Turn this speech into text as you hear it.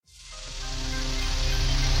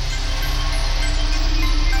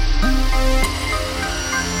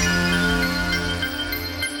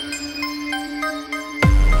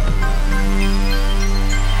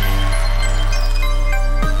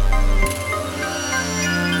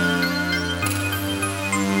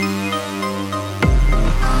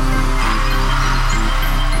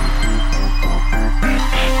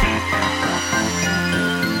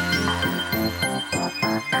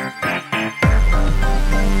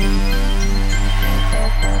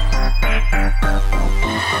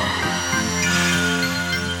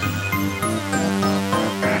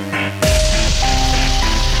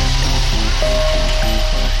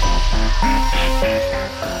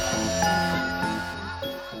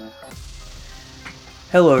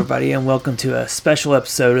Hello, everybody, and welcome to a special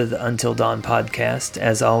episode of the Until Dawn podcast.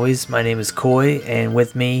 As always, my name is Coy, and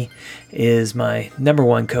with me is my number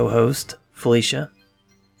one co-host, Felicia.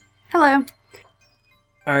 Hello.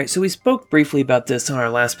 All right, so we spoke briefly about this on our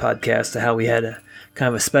last podcast, how we had a kind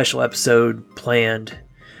of a special episode planned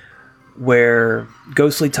where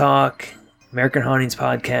Ghostly Talk, American Hauntings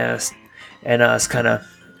podcast, and us kind of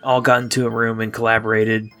all got into a room and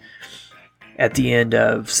collaborated at the end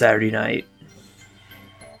of Saturday night.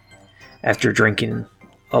 After drinking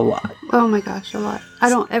a lot. Oh my gosh, a lot. I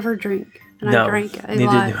don't ever drink. And I drank a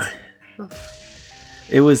lot.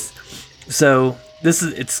 It was, so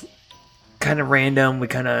it's kind of random. We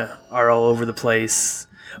kind of are all over the place.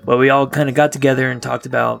 But we all kind of got together and talked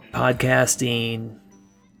about podcasting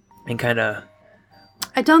and kind of.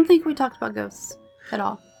 I don't think we talked about ghosts at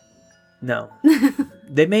all. No.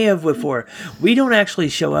 They may have before. We don't actually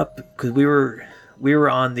show up because we were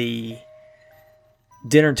on the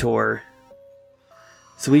dinner tour.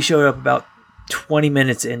 So we showed up about 20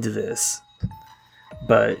 minutes into this.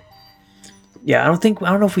 But yeah, I don't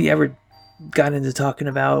know if we ever got into talking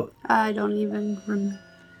about. I don't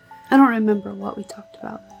remember what we talked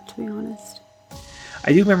about, to be honest.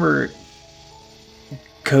 I do remember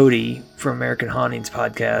Cody from American Hauntings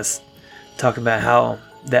podcast talking about how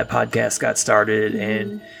that podcast got started,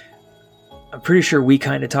 and I'm pretty sure we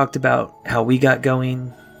kind of talked about how we got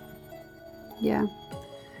going. Yeah.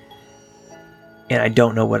 And I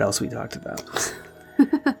don't know what else we talked about.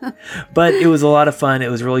 But it was a lot of fun. It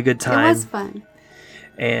was a really good time. It was fun.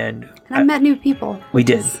 And I met new people. We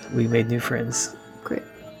did. We made new friends. Great.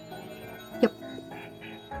 Yep.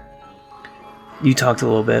 You talked a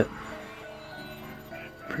little bit.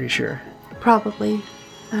 Pretty sure. Probably.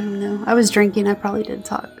 I don't know. I was drinking. I probably did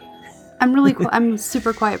talk. I'm really I'm a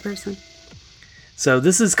super quiet person. So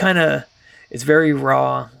this is kind of, it's very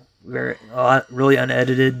raw, really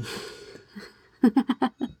unedited.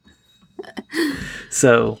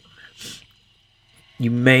 So you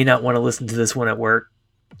may not want to listen to this one at work,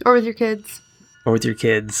 or with your kids, or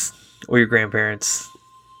your grandparents,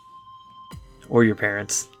 or your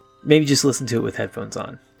parents. Maybe just listen to it with headphones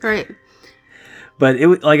on. Right. But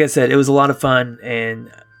like I said, it was a lot of fun,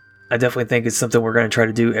 and I definitely think it's something we're going to try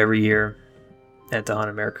to do every year at the Haunt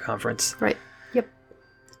America conference. Right. Yep.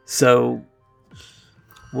 So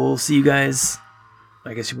we'll see you guys.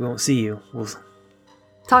 I guess we won't see you. We'll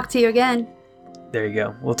talk to you again. There you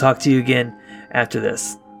go. We'll talk to you again after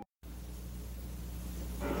this.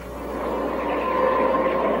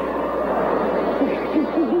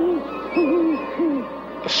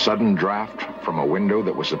 A sudden draft from a window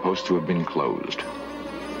that was supposed to have been closed.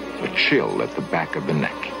 A chill at the back of the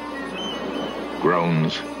neck.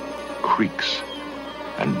 Groans, creaks,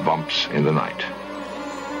 and bumps in the night.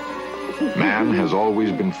 Man has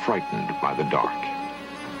always been frightened by the dark.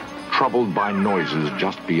 Troubled by noises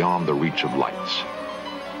just beyond the reach of lights.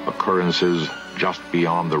 Occurrences just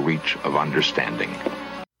beyond the reach of understanding.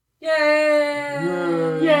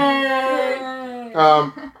 Yay! Yay!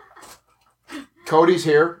 Cody's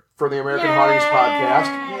here for the American Hauntings podcast.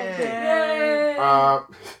 Yay!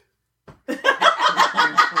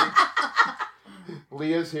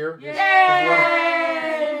 Leah's here.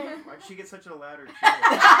 Yay! Why'd she get such a louder cheer?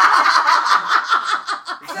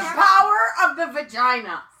 The power of the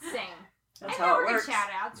vagina. Sing. That's I how it know works. Shout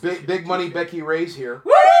outs. Big Money Becky Ray's here.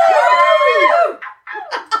 Woo!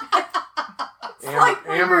 It's like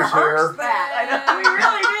we Amber's here. rehearsed that. I know, we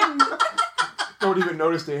really didn't. Don't even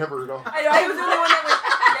notice the Amber at all. I know, I was the only one that went,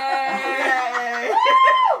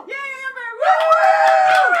 yay! Yay, Amber!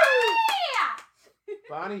 Woo!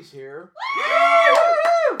 Bonnie's here.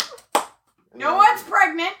 Woo! No one's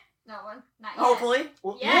pregnant. No one. Not yet. Hopefully.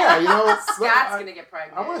 Well, Yeah. you know, Scott's going to get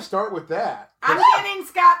pregnant. I want to start with that. I'm getting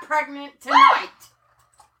Scott pregnant tonight.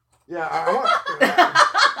 Yeah, I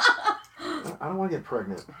don't want to get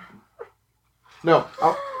pregnant. No,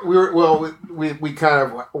 we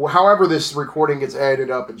kind of, however this recording gets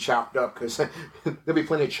edited up and chopped up, because there'll be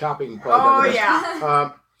plenty of chopping. Oh,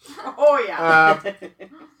 yeah. Oh, yeah.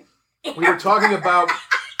 We were talking about...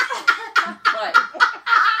 What?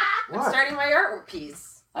 I'm starting my art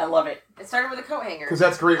piece. I love it. It started with a coat hanger. Because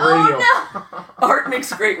that's great radio. Oh, no. Art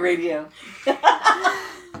makes great radio.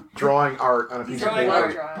 Drawing art on a piece of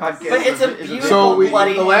paper. But it's a beautiful So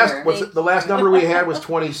bloody the last number we had was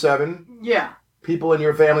 27. Yeah. People in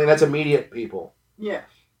your family, and that's immediate people. Yeah.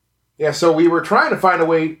 Yeah, so we were trying to find a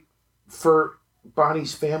way for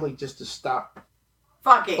Bonnie's family just to stop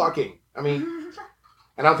fucking. I mean,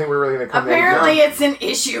 I don't think we're really going to come Apparently it's an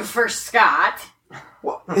issue for Scott.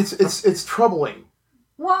 Well, it's troubling.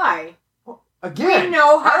 Why? Again, We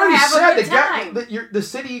know how I already to have said a good the guy, time. the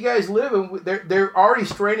city you guys live in, they're already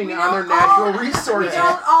straining We on their don't natural all- resources. We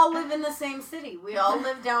don't all live in the same city. We all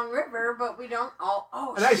live downriver, but we don't all.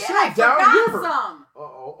 Oh And I shit! said I forgot downriver.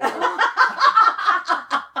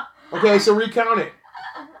 some. Okay, so recount it.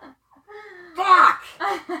 Fuck!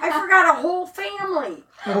 I forgot a whole family.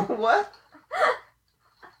 What?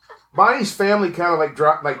 Bonnie's family kind of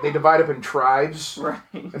like they divide up in tribes, Right.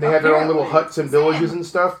 and they have their own little Apparently. huts and villages and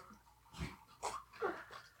stuff.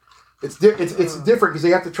 It's different because they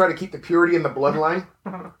have to try to keep the purity in the bloodline.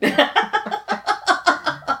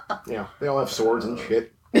 Yeah, they all have swords and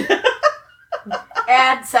shit.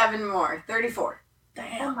 Add 7 more. 34.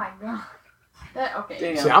 Oh my god. Okay.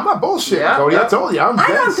 Damn. See, I'm not bullshitting, Yeah, Cody. yeah. I told you, I'm I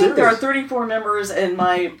dead don't think there are serious. 34 members in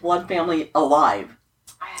my blood family alive.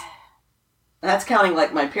 That's counting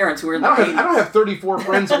like my parents who were in the I 80s. don't have 34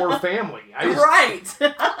 friends or family. I just, Right. I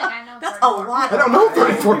don't think I know. That's a 34. lot. I don't know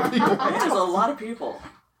 34 people. That is a lot of people.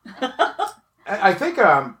 I think,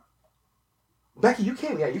 Becky, you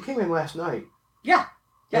came in last night. Yeah.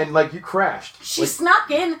 Yeah. And, like, you crashed. She Like, snuck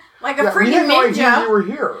in like a yeah, we freaking had no idea ninja. you were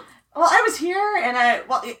here. Well, I was here and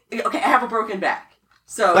okay, I have a broken back.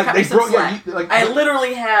 So Like, cut they me some broke, slack. yeah, I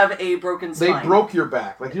literally have a broken they spine. broke your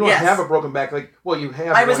back. Like, you don't Yes. have a broken back. Like, well, you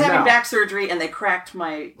have I was one having now. back surgery and they cracked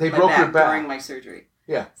my They my broke your back. during my surgery.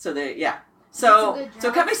 Yeah. So That's a So good so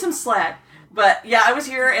job. cut me some slack. But yeah, I was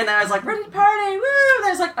here and I was like, ready to party, woo! And I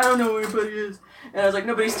was like, I don't know where everybody is. And I was like,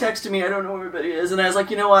 nobody's texting me, I don't know where everybody is. And I was like,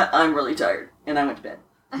 you know what? I'm really tired. And I went to bed.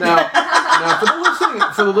 Now,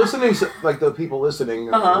 for the listening, like the people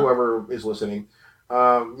listening, Uh-huh. whoever is listening,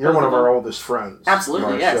 you're one of our oldest friends. Absolutely,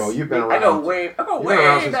 on our yes. Show. You've been around. I go way You've been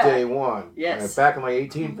around since back. day one. Yes. Back in like Way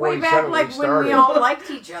 1847 back, when like we when started. we all liked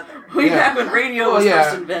each other. Way Yeah. back when radio Well, was yeah.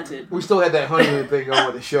 first invented. We still had that honeymoon thing going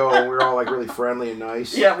with the show, and we were all like really friendly and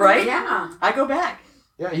nice. Yeah, right? Yeah. I go back.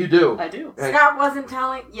 Yeah, you do. I do. Hey. Scott wasn't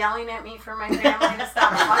yelling at me for my family to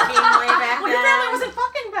stop fucking way back Well, your then. family wasn't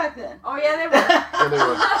fucking back then. Oh yeah, they were. Yeah, they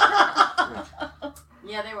were.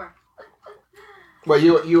 Yeah, they were. Well,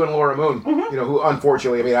 you and Laura Moon, Mm-hmm. you know, who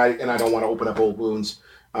unfortunately, I mean, I don't want to open up old wounds,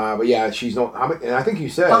 but yeah, she's no, and I think you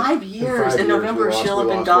said 5 years. In we November, lost- she'll we have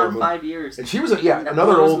been lost Laura gone Moon. 5 years. And she was another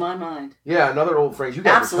blows old, my mind. another old friend. You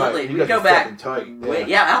guys Absolutely. were tight. You We guys go were back. fucking tight. Wait,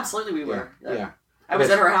 yeah, absolutely we were. Yeah. I was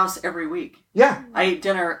at her house every week. Yeah, I ate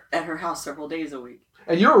dinner at her house several days a week.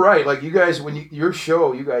 and you're right. Like you guys, your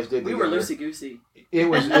show, you guys did. We were together, loosey-goosey. It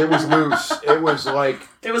was loose. It was like.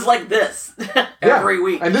 It was like this every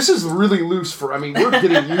week. And this is really loose I mean, we're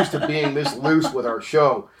getting used to being this loose with our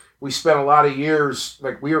show. We spent a lot of years,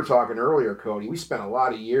 like we were talking earlier, Cody, we spent a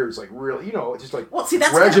lot of years, like really, you know, just like Well, see,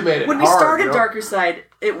 that's regimented when we hard, started you know? Darker Side.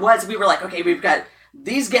 We were like, okay, we've got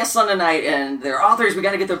these guests on tonight, and they're authors. We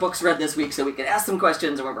got to get their books read this week so we can ask them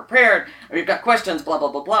questions, and we're prepared. And we've got questions, blah blah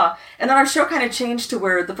blah blah. And then our show kind of changed to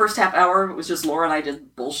where the first half hour was just Laura and I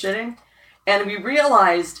just bullshitting, and we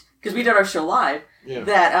realized because we did our show live Yeah.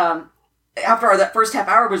 that after that first half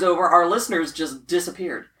hour was over, our listeners just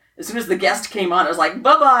disappeared. As soon as the guest came on, it was like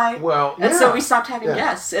bye bye. Well, And yeah. so we stopped having Yeah.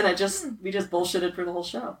 guests, and we just bullshitted for the whole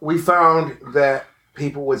show. We found that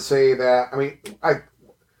people would say that, I mean,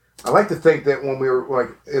 I like to think that when we were like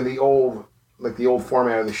in the old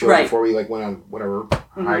format of the show Right. before we like went on whatever,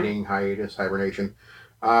 hiding, hiatus, hibernation,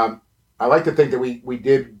 I like to think that we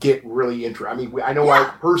did get really I mean, I know I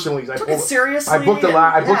personally, I Took it pulled, seriously. I booked a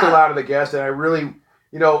lot. I booked a yeah. lot of the guests, and I really,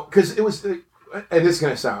 you know, because it was, and this is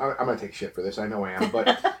gonna sound. I'm gonna take shit for this. I know I am, but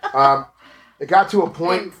it got to a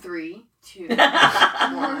point. In 3, 2,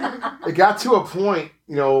 1. It got to a point,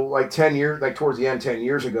 you know, like 10 years, like towards the end, 10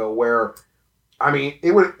 years ago, where, I mean,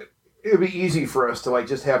 it would be easy for us to like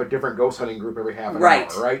just have a different ghost hunting group every half an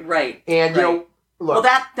Right, hour, right? right. And you right. know, look,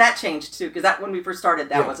 Well, that changed too, because when we first started,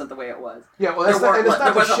 that Yeah. wasn't the way it was. yeah, well, that's There, not, and it's not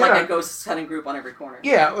there the wasn't shit like on, a ghost hunting group on every corner.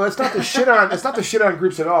 yeah, well, it's not the shit on, it's not the shit on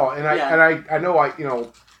groups at all. And I know you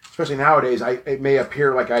know, especially nowadays, it may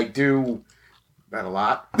appear like I do that a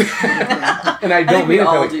lot, and I don't think we mean it that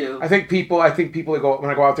all way. do. I think people that go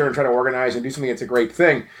when I go out there and try to organize and do something, it's a great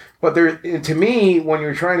thing. But to me, when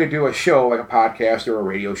you're trying to do a show like a podcast or a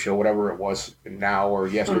radio show, whatever it was now or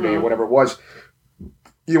yesterday or whatever it was,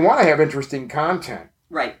 you want to have interesting content.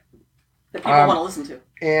 Right. That people want to listen to.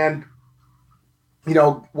 And, you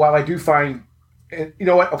know, while I do find, and you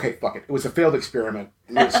know what? Okay, fuck it. It was a failed experiment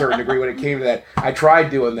to a certain degree when it came to that. I tried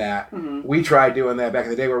doing that. Mm-hmm. We tried doing that back in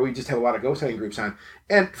the day where we just have a lot of ghost hunting groups on.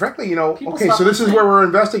 And frankly, you know, People okay, stop so this is listening. where we're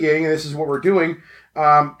investigating and this is what we're doing.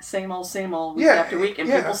 Same old, week Yeah, after week, and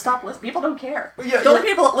yeah. people stop listening. People don't care. Yeah, the only yeah.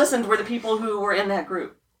 people that listened were the people who were in that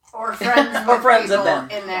group. Or friends Or with friends of people them.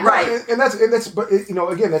 in there. Right. And that's but you know,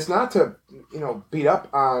 again, that's not to, you know, beat up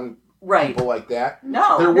on Right. people like that.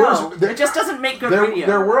 No, it just doesn't make good radio.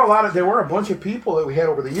 There were a bunch of people that we had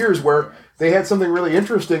over the years where they had something really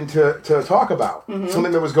interesting to talk about,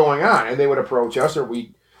 something that was going on, and they would approach us, or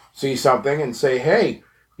we'd see something and say, hey,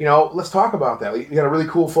 let's talk about that. You got a really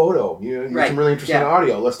cool photo. You got some really interesting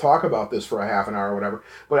audio. Let's talk about this for a half an hour or whatever.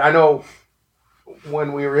 But I know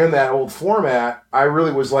when we were in that old format, I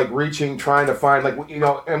really was like reaching, trying to find, like,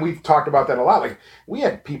 and we've talked about that a lot. Like, we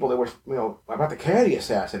had people that were, about the Kennedy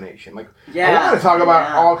assassination. Like, I want to talk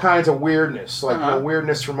about all kinds of weirdness, like,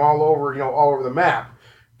 weirdness from all over the map.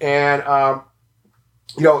 And,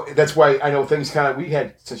 that's why I know things we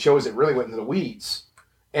had some shows that really went into the weeds.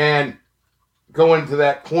 And going to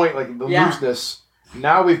that point, like the looseness,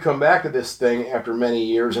 now we've come back to this thing after many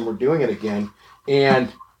years and we're doing it again.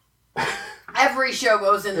 And every show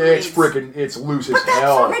goes in the weeds. It's loose as But that's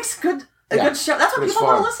hell. what makes a good show. That's what people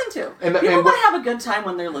want to listen to. People want to have a good time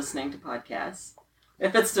when they're listening to podcasts.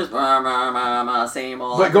 If it's just same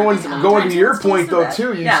old. But going to your point though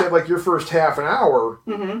too, you said like your first half an hour,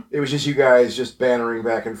 it was just you guys just bantering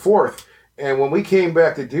back and forth. And when we came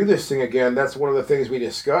back to do this thing again, that's one of the things we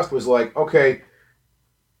discussed was like, okay,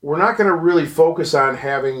 we're not going to really focus on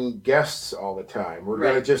having guests all the time. We're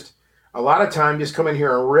going to just, a lot of time, just come in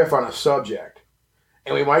here and riff on a subject.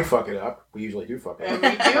 And we might fuck it up. We usually do fuck it up. And we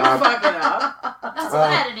do fuck it up. That's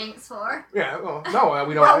what editing's for. Yeah, well, no,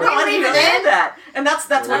 we don't. Well, we don't even do that. And that's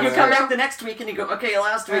when you Yeah. come back the next week and you go, okay,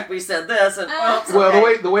 last week we said this. And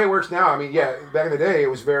Well, the way it works now, I mean, back in the day, it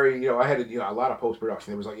was very, I had a lot of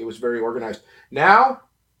post-production. It was very organized. Now,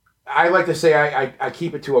 I like to say I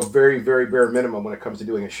keep it to a very, very bare minimum when it comes to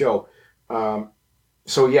doing a show.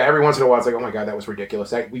 So yeah, every once in a while it's like, oh my God, that was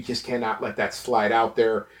ridiculous. We just cannot let that slide out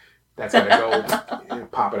there. That's got to go,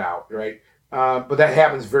 pop it out, right? But that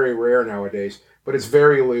happens very rare nowadays. But it's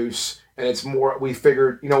very loose, and it's more, we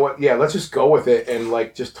figured, you know what, let's just go with it and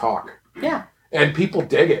like just talk. Yeah. And people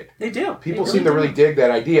dig it. They do. People seem to really dig that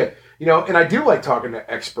idea. And I do like talking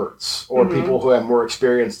to experts or people who have more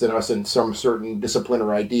experience than us in some certain discipline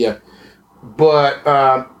or idea. But,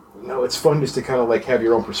 it's fun just to kind of like have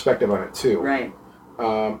your own perspective on it too. Right.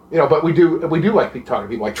 But we do like talking to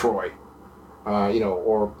people like Troy,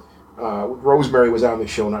 or Rosemary was on the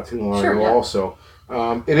show not too long ago also.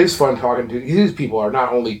 It is fun talking to these people. Are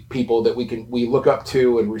not only people that we look up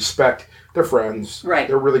to and respect. They're friends. Right.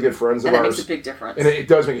 They're really good friends of ours. And it makes a big difference. And it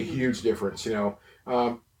does make a huge difference,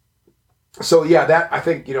 So yeah, that I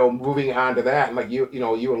think moving on to that, and like you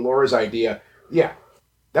and Laura's idea, that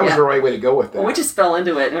was the right way to go with that. Well, we just fell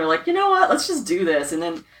into it and we're like, you know what? Let's just do this, and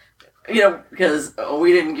then because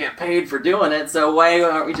we didn't get paid for doing it, so why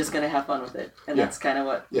aren't we just going to have fun with it? And that's kind of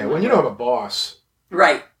what. Yeah, when you don't have a boss.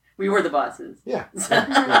 Right. We were the bosses. Yeah. We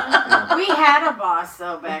had a boss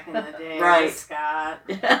though back in the day. Right. Scott.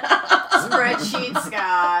 Spreadsheet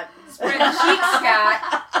Scott. Spreadsheet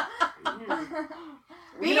Scott.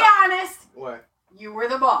 Be honest. What? You were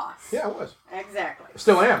the boss. Yeah, I was. Exactly. I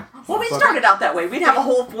still am. Well, we started out that way. We'd have a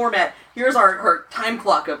whole format. Here's our time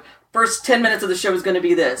clock of first 10 minutes of the show is going to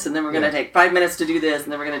be this, and then we're going to take 5 minutes to do this,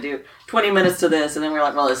 and then we're going to do 20 minutes to this, and then we're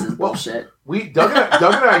like, well, this is bullshit. Doug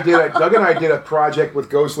and I did a project with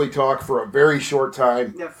Ghostly Talk for a very short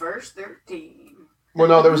time. The first 13. Well,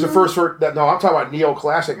 no, there was the first no, I'm talking about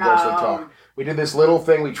Neoclassic Ghostly Talk. We did this little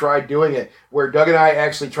thing, we tried doing it, where Doug and I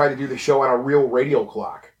actually tried to do the show on a real radio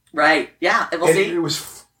clock. Right, yeah. And it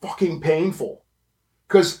was fucking painful.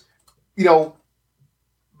 Because,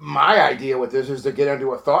 my idea with this is to get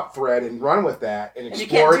into a thought thread and run with that and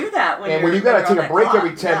explore it. And you can't do that when you got to take a break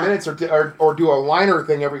every 10 minutes or do a liner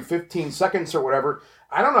thing every 15 seconds or whatever.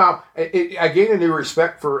 I don't know. I gained a new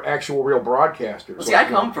respect for actual real broadcasters. Well, see, I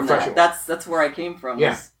come from that. That's where I came from.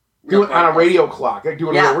 Yeah. Do it on a radio clock. Doing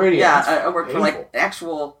real radio. Yeah, I worked for like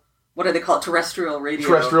actual, what do they call it? Terrestrial radio.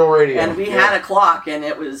 Terrestrial radio. And we had a clock, and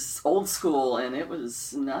it was old school, and it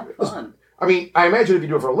was not fun. I mean, I imagine if you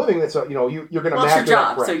do it for a living, that's you're going to master it's your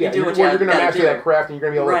job, that craft. so you do what you you're going to master do. that craft, and you're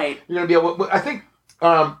going to be able. Right. You're going to be able. I think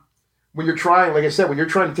when you're trying, like I said, when you're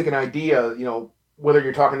trying to take an idea, whether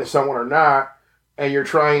you're talking to someone or not, and you're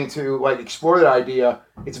trying to like explore that idea,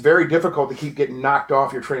 it's very difficult to keep getting knocked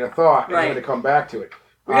off your train of thought and then to come back to it.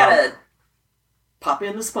 We gotta pop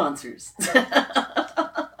in the sponsors. For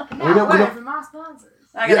my sponsors.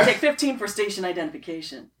 I gotta take 15 for station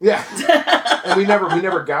identification. Yeah, and we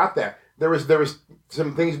never got that. There was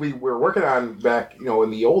some things we were working on back,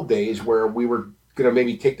 in the old days where we were gonna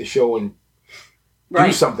maybe take the show and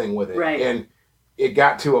do something with it, and it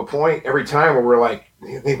got to a point every time where we're like,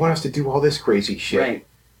 they want us to do all this crazy shit,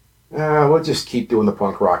 we'll just keep doing the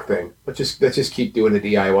punk rock thing. Let's just keep doing the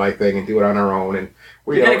DIY thing and do it on our own. And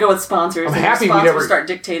we're gonna go with sponsors. I'm and happy sponsors we never start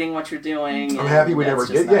dictating what you're doing. I'm happy we never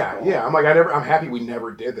did. Yeah, cool. yeah. I'm happy we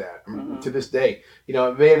never did that. To this day,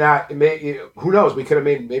 it may not. It may. Who knows? We could have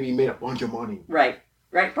maybe made a bunch of money. Right.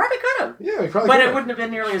 Probably could have. Yeah, we probably. But could it wouldn't have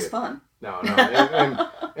been nearly as fun. No,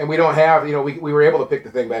 and we don't have. We were able to pick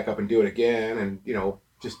the thing back up and do it again, and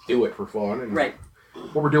just do it for fun. And right.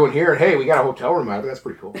 What we're doing here, and hey, we got a hotel room out of it. That's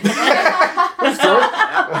pretty cool.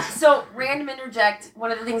 So, random interject.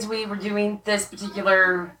 One of the things we were doing this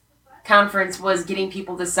particular conference was getting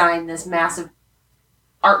people to sign this massive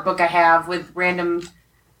art book I have with random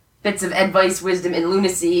bits of advice, wisdom, and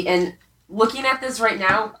lunacy. And looking at this right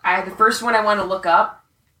now, the first one I want to look up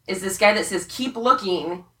is this guy that says, "Keep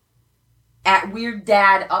looking at Weird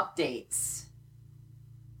Dad updates."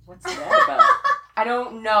 What's that about? I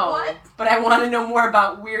don't know, What? but I want to know more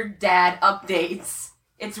about Weird Dad updates.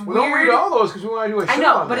 It's We don't read weird. all those because we want to do a show I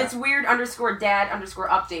know, on but that. it's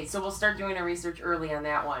weird_dad_updates. So we'll start doing our research early on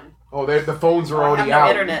that one. Oh, the phones are I have already no out.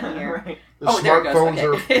 internet in here. Right. The there it goes. smartphones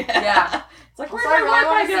Okay. are. Yeah. It's like, So where I did really my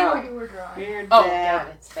want to see Wi-Fi what go? you were drawing. Weird Oh dad.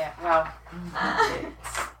 god, it's bad. Wow.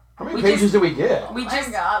 How many We pages just- did we get? We My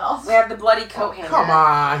just God, we have the bloody coat hanger. Come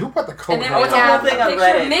on, who put the coat And then hanger we it's a whole have thing a on picture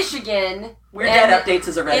Reddit. of Michigan. Weird And Dad updates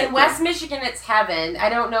is a Reddit. In West Michigan, it's heaven. I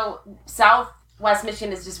don't know. Southwest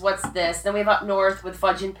Michigan is just what's this. Then we have up north with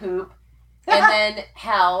fudge and poop. And then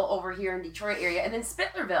hell over here in Detroit area. And then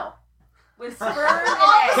Spittlerville with sperm and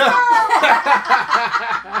eggs.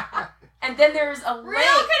 And then there's a lake. Real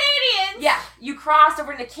Canadians! Yeah, you cross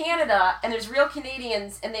over into Canada, and there's real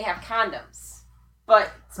Canadians, and they have condoms.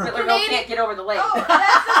 But Spittlerville Canadian- can't get over the lake. Oh, that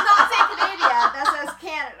does not say Canada. That says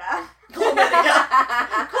Canada.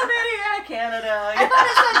 Chlamydia, Canada. I thought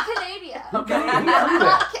it said Canada. Okay.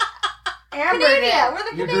 Canada. We're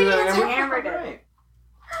the You drew that, Canadians who Amber? hammered it. Right.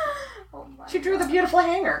 Oh my She drew the God. beautiful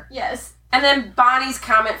hanger. Yes. And then Bonnie's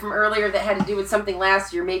comment from earlier that had to do with something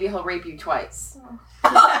last year. Maybe he'll rape you twice.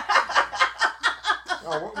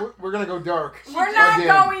 Oh, we're gonna go dark. We're not Again.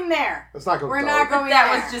 going there. Let's not go We're dark. not going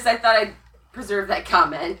That there. was just, I thought I'd preserve that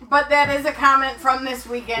comment. But that is a comment from this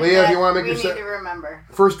weekend Leah, if that you wanna make we your need set- to remember.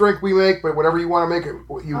 First drink we make, but whatever you want to make it,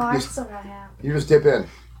 you I just still got half. you just dip in.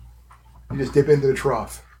 You just dip into the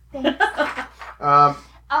trough. Oh,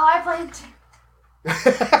 I played.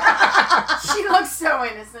 She looks so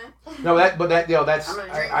innocent. No, that's I'm gonna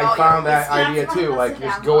drink I all found your that whiskey. idea That's too, what like I'm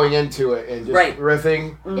just down going for. into it and just Right.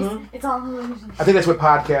 riffing. Mm-hmm. It's all illusion. I think that's what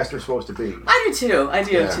podcasts are supposed to be. I do too. I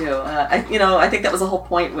do Yeah. too. I think that was the whole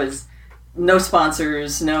point was no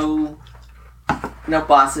sponsors, no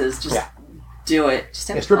bosses. Just Yeah. do it. Just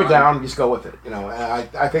have Strip it fun. down and just go with it. And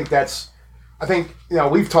I think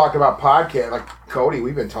we've talked about podcast, like Cody,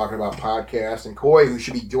 we've been talking about podcasts, and Coy, who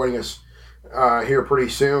should be joining us here pretty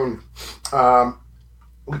soon.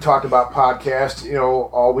 We talked about podcasts,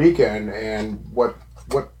 all weekend, and what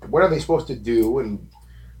are they supposed to do, and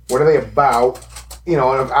what are they about? And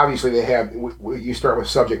obviously they have. You start with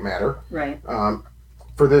subject matter. Right.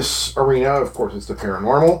 For this arena, of course, it's the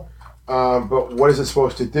paranormal. But what is it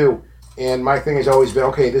supposed to do? And my thing has always been,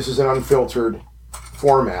 okay, this is an unfiltered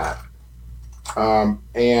format.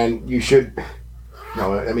 And you should,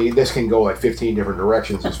 this can go like 15 different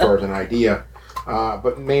directions as far as an idea.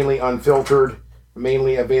 But mainly unfiltered,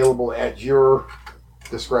 mainly available at your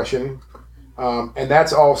discretion. And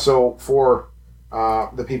that's also for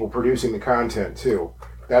the people producing the content, too.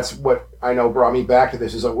 That's what I know brought me back to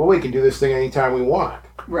this, is like, well, we can do this thing anytime we want.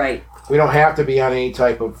 Right. We don't have to be on any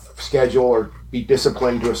type of schedule or be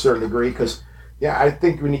disciplined to a certain degree, because, I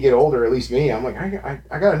think when you get older, at least me, I'm like,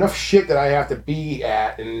 I got enough shit that I have to be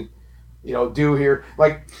at and, do here.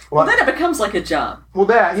 Like, Well, then it becomes like a job. well,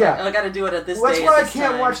 that, yeah. I got to do it at this Well, that's day. why at I this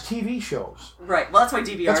can't time. watch TV shows. Right. Well, that's why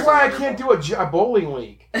DVR. That's why I can't do a bowling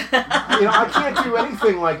league. I can't do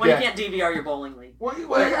anything like Well, you that. can't DVR your bowling league. Well,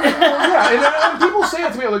 yeah, and then people say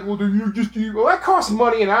it to me, like, well, that costs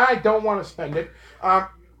money, and I don't want to spend it.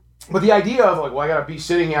 But the idea of, like, well, I got to be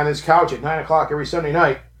sitting on this couch at 9 o'clock every Sunday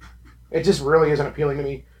night, it just really isn't appealing to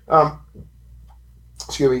me.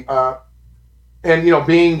 Excuse me. And,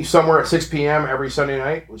 being somewhere at 6 p.m. every Sunday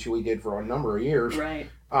night, which we did for a number of years, Right.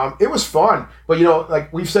 it was fun. But,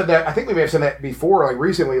 like, we've said that, I think we may have said that before, like,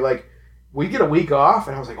 recently, like, we get a week off,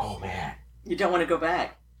 and I was like, oh, man. You don't want to go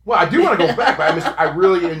back. Well, I do want to go back, but I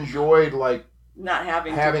really enjoyed, like, Not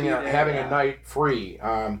having having to a be there, having yeah. a night free.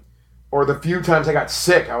 Or the few times I got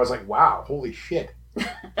sick, I was like, wow, holy shit.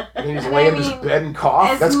 And he just And lay I in this mean, bed and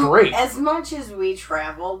cough. That's great. As much as we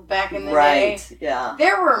traveled back in the day, Right. Yeah.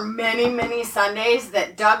 there were many, many Sundays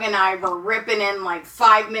that Doug and I were ripping in like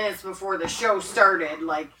 5 minutes before the show started.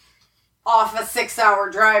 Like, off a 6-hour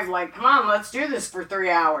drive. Like, come on, let's do this for 3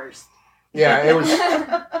 hours. Yeah, it was.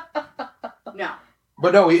 No.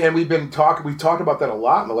 But no, we've talked about that a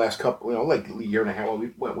lot in the last couple, like a year and a half.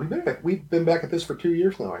 Well, we've been back at this for 2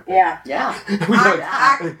 years now, I think. Yeah.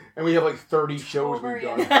 And we have like 30 shows we've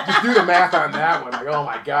done. Just do the math on that one. Like, oh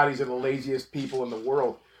my God, these are the laziest people in the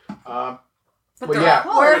world. But yeah,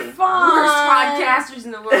 we're fun. Worst podcasters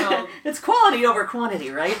in the world. It's quality over quantity,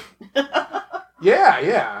 right? yeah.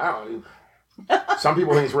 I don't know. Some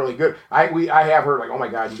people think it's really good. I have heard like, oh my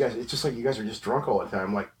God, you guys, it's just like you guys are just drunk all the time.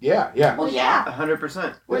 I'm like, yeah. Well, yeah.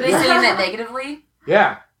 100%. Were they saying that negatively?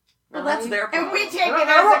 Yeah. Well, that's their problem. And we take it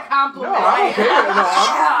as a compliment. No, I'm okay with it.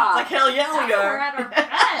 It's like, hell yeah, we are. At our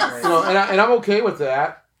best. And I'm okay with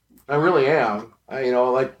that. I really am.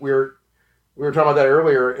 Like we were talking about that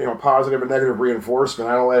earlier, positive and negative reinforcement.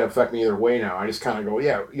 I don't let it affect me either way now. I just kind of go,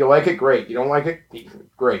 yeah, you like it, great. You don't like it,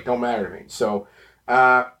 great. Don't matter to me. So,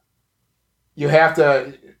 you have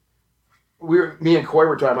to. Me and Coy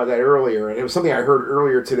were talking about that earlier, and it was something I heard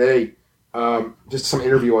earlier today. Just some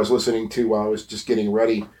interview I was listening to while I was just getting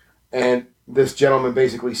ready, and this gentleman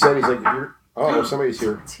basically said, he's like, somebody's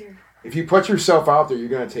here. If you put yourself out there, you're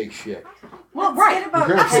gonna take shit. Well, right. About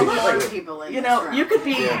You're gonna take absolutely shit. people in You this know, room. you could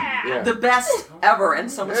be the best ever,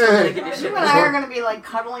 and someone's still going to give you shit. You and I are going to be like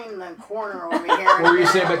cuddling in the corner over here. What were you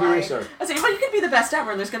saying, Becky? Like, Sorry. I say, well, you could be the best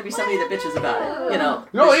ever, and there's going to be somebody that bitches about it. No,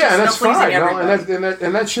 There's yeah, and just that's no pleasing fine. No, everybody.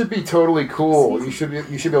 and that should be totally cool. You should be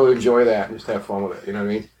able to enjoy that and just have fun with it. You know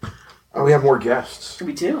what I mean? Oh, we have more guests.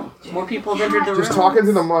 Me too. More people have entered the room. Just talking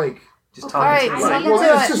to the mic. Just talking Alright, to the so mic. let's Well, do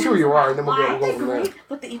that's it. just who you are, and then we'll go from there.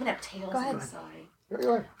 Look, they even have tails Go ahead. on the side. Yeah,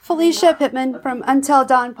 go ahead. Felicia Pittman from Until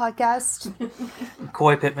Dawn podcast.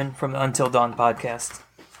 Coy Pittman from the Until Dawn podcast.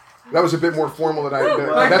 That was a bit more formal than I.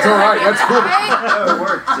 That's all right. That's cool.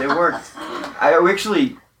 No, it worked.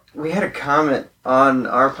 We had a comment on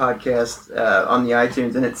our podcast on the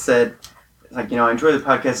iTunes, and it said, like, I enjoy the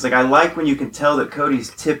podcast. It's like, I like when you can tell that Cody's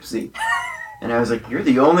tipsy. And I was like, you're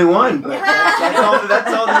the only one. But that's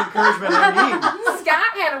all the encouragement I need.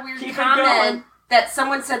 Scott had a weird Keep it comment going. that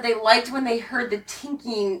someone said they liked when they heard the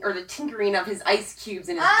tinkering of his ice cubes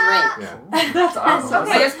in his drink. Yeah. That's awesome.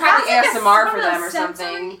 Like, it was probably That's like ASMR one for of them those or sensory-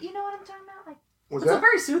 something. You know what I'm talking about? Like, Was It's a that?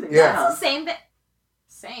 very soothing Yeah. sound. it's the same thing.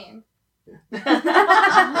 Same.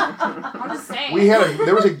 I'm just saying.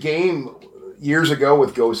 There was a game years ago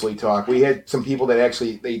with Ghostly Talk. We had some people that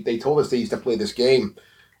actually they told us they used to play this game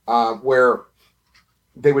where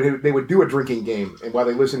they would do a drinking game, and while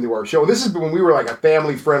they listened to our show. This is when we were like a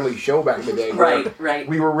family friendly show back in the day. where Right.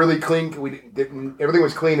 We were really clean. We didn't. Everything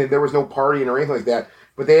was clean, and there was no partying or anything like that.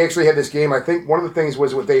 But they actually had this game. I think one of the things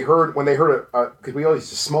was what they heard when they heard because we always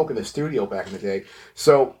used to smoke in the studio back in the day.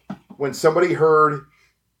 So when somebody heard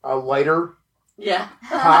a lighter Yeah.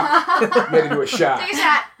 pop, you had to do a shot. Take a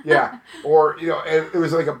shot. Yeah, or and it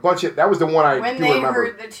was like a bunch of. That was the one I when do they remember.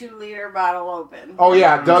 heard the 2-liter bottle open. Oh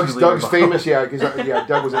yeah, Doug's 2-liter bottle. famous. Yeah, because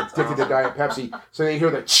Doug was addicted to Diet Pepsi. So they hear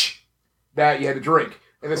the that you had to drink.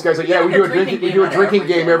 And this guy's like, yeah, we do a drinking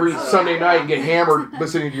game every Sunday night and get hammered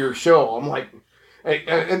listening to your show. I'm like,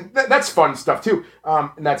 and that's fun stuff too.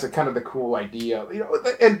 And that's a kind of the cool idea,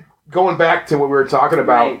 And going back to what we were talking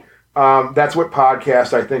about, that's what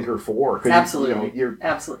podcasts I think are for. 'Cause Absolutely. you're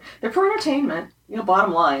Absolutely. They're for entertainment.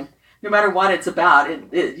 Bottom line. No matter what it's about,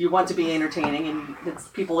 you want to be entertaining, and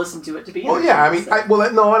people listen to it to be Well, entertaining. yeah, I mean,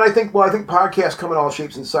 I think podcasts come in all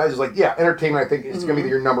shapes and sizes. Like, yeah, entertainment, I think, is going to be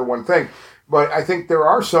your number one thing. But I think there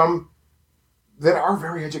are some that are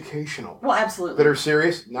very educational. Well, absolutely. That are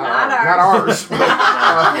serious. Not ours.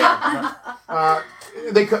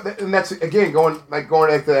 And that's, again, going back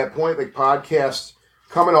to that point, like, podcasts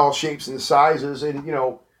come in all shapes and sizes. And,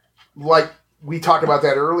 like we talked about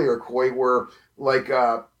that earlier, Coy, where, like,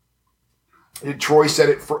 Troy said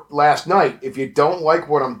it last night. If you don't like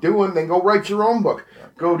what I'm doing, then go write your own book.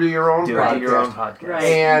 Go do your own podcast. Do your own podcast. Right.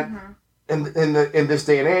 And in this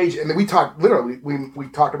day and age, and we talked literally, we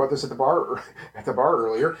talked about this at the bar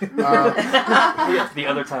earlier. The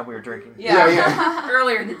other time we were drinking. Yeah.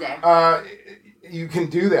 Earlier in the day. You can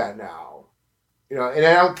do that now, and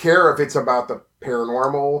I don't care if it's about the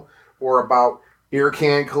paranormal or about beer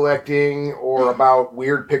can collecting or about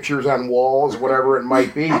weird pictures on walls, whatever it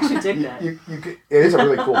might be. I actually dig that. It is a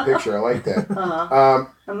really cool picture. I like that.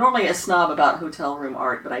 I'm normally a snob about hotel room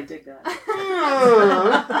art, but I dig that.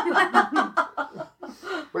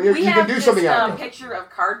 But you can do something out of it. Picture of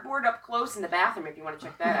cardboard up close in the bathroom if you want to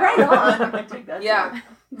check that Right out. on. I dig that. Yeah.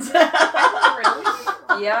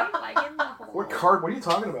 Yeah. What card? What are you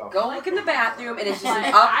talking about? Go look in the bathroom, and it's just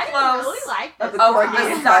an I up close really like Of this. the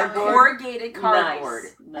corrugated cardboard. corrugated cardboard.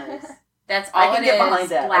 Nice. That's I all can it get is. behind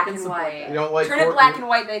that. I Black can and support white. You don't like Turn it Courtney- black and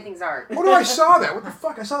white and anything's art. Oh no, I saw that. What the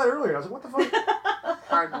fuck? I saw that earlier. I was like, what the fuck?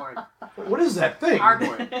 Cardboard. What is that thing?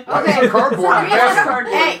 Cardboard. Why is it cardboard? in the bathroom?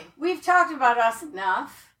 Hey, we've talked about us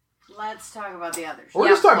enough. Let's talk about the others. We're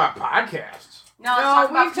just talking about podcasts. No, let's talk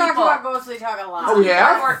about we've talked people. about Ghostly Talk a lot. Oh, we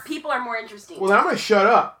have? People are more interesting. Well, then I'm going to shut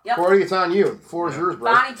up. Yep. Corey, it's on you. The floor is yours,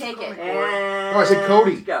 bro. Bonnie, take it. And Oh, I said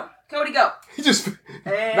Cody. Go. Cody, go. He just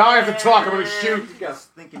now I have to talk. I'm going to shoot. Go.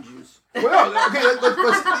 Thinking juice. Well, okay,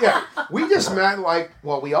 let's yeah. We just met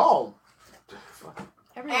we all.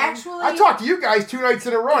 Actually, I talked to you guys 2 nights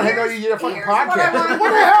in a row. I had no idea you did a fucking here's what I podcast. want- What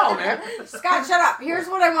the hell, man? Scott, shut up. Here's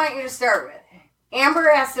what I want you to start with. Amber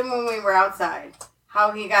asked him when we were outside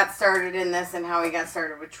how he got started in this and how he got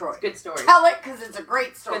started with Troy. Good story. Tell it, because it's a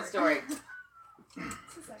great story. Good story.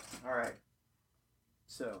 All right.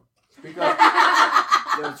 So, speak up.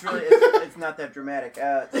 No, it's really it's not that dramatic.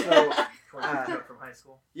 From high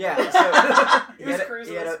school. Yeah. So He was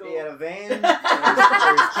cruising to school. he had a van. There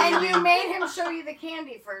was And candy. you made him show you the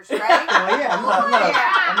candy first, right? Well, yeah, I'm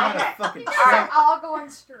not Okay. a fucking All right, tramp. all going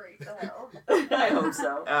straight though. I hope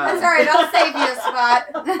so. That's all right. I'll save you a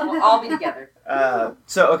spot. We'll all be together.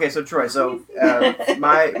 So Troy. So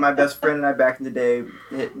my best friend and I back in the day,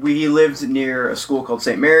 he lived near a school called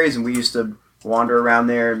St. Mary's, and we used to wander around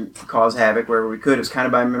there and cause havoc wherever we could. It was kind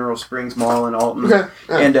of by Mineral Springs Mall in Alton. Okay.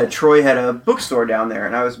 And Troy had a bookstore down there,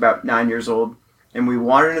 and I was about 9 years old. And we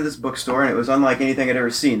wandered into this bookstore, and it was unlike anything I'd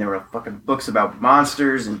ever seen. There were fucking books about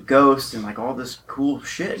monsters and ghosts and like all this cool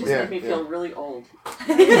shit. It just Yeah, made me feel really old.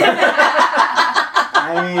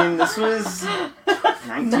 I mean, this was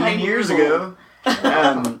 19 years ago.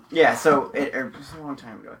 Yeah, so it was a long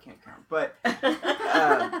time ago. I can't count, but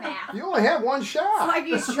Math. You only have one It's shot. like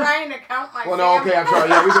he's trying to count my Well, no, okay, I'm sorry.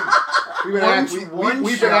 Yeah, we've been One- at we've one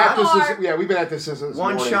been at this. shot. We've been at this since this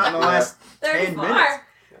one morning. shot in the last 10 34.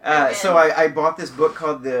 minutes. So I bought this book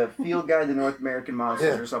called The Field Guide to North American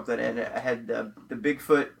Monsters Yeah. or something, and I had the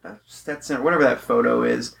Bigfoot Stetson or whatever that photo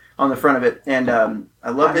is on the front of it, and I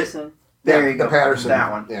loved it. Patterson. There Yeah, you go, the Patterson.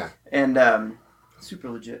 that one, Yeah. and super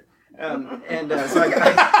legit. So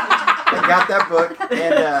I got that book,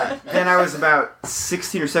 and then I was about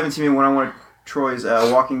 16 or 17 when I went on one of Troy's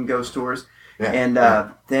walking ghost tours, Yeah. and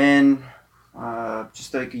then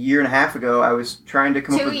just like a year and a half ago, I was trying to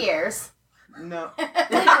come up 2 with years. no.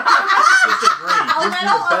 Just agree. A The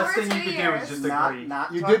little best over thing 2 you could do years. is just Not, agree.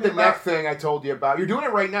 not You talking did the about- neck thing I told you about. You're doing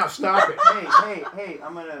it right now. Stop it. Hey,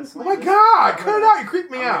 I'm gonna. Oh my God! Cut it out. You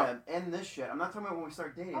creep me I'm out. gonna end this shit. I'm not talking about when we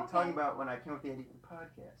start dating. I'm talking about when I came up with the idea of the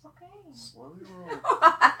podcast. Okay. Slowly roll.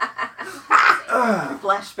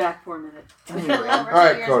 Flashback for a minute. Anyway, All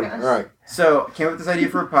right, Cody. All right. so I came up with this idea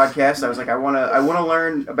for a podcast. I was like, I wanna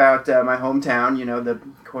learn about my hometown. You know, the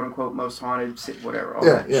quote unquote most haunted, whatever, all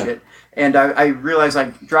that Yeah. shit. And I realized I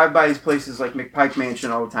drive by these places like McPike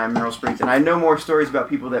Mansion all the time, Mineral Springs, and I know more stories about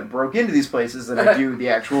people that broke into these places than I do the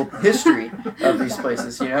actual history of these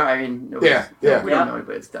places. You know, I mean, we Yeah. don't know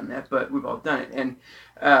anybody that's done that, but we've all done it. And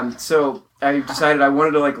so I decided I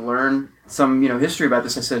wanted to like learn some history about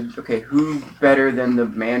this. I said, okay, who better than the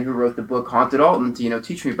man who wrote the book Haunted Alton to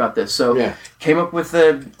teach me about this? So Yeah. came up with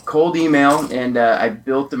a cold email, and I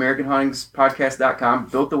built AmericanHauntingspodcast.com,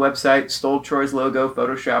 built the website, stole Troy's logo,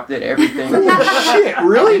 photoshopped it, everything. Holy shit!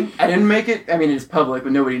 Really? I didn't make it. I mean, it's public,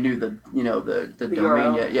 but nobody knew the domain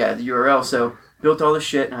URL. yet. Yeah, the URL. So built all this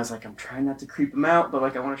shit, and I was like, I'm trying not to creep them out, but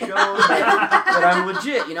like I want to show them that I'm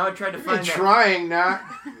legit. I tried to You're find that. trying not.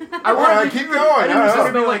 I wanted to keep going. didn't I want don't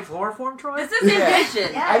to know. be like. chloroform, Troy? This is Yeah.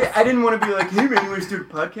 ambition. I didn't want to be like, hey man, you want to do a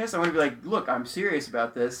podcast? I want to be like, look, I'm serious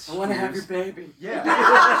about this. I want to have your baby. Yeah.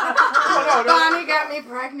 No. Bonnie got me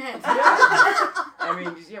pregnant. I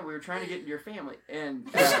mean, yeah, we were trying to get into your family, and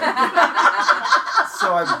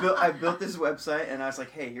so I built this website, and I was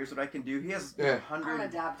like, hey, here's what I can do. He has Yeah. 100 I'm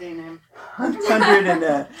adopting him. 100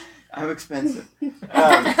 and I'm expensive.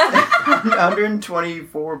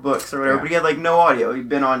 124 books or whatever, but he had like no audio. He'd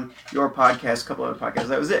been on your podcast, a couple other podcasts.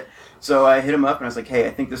 That was it. So I hit him up and I was like, hey, I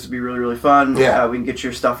think this would be really, really fun. Yeah. We can get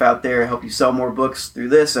your stuff out there, help you sell more books through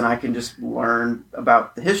this, and I can just learn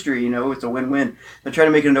about the history. It's a win-win. I tried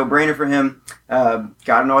to make it a no-brainer for him.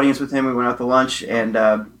 Got an audience with him. We went out to lunch, and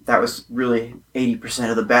that was really 80%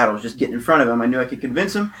 of the battle, was just getting in front of him. I knew I could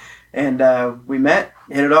convince him. And we met,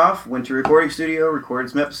 hit it off, went to a recording studio, recorded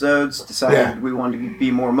some episodes, decided we wanted to be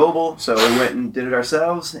more mobile, so we went and did it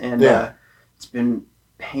ourselves. And it's been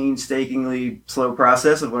painstakingly slow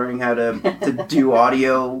process of learning how to do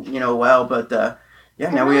audio, well, but Yeah,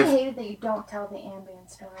 And now we I have, hated that you don't tell the Ambien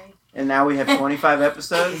story. and now we have 25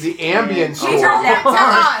 episodes. The Ambien and- story. He told that to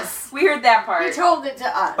us. We heard that part. He told it to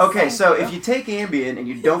us. Okay, Thank so you. if you take Ambien and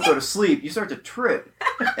you don't go to sleep, you start to trip,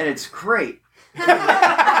 and it's great. And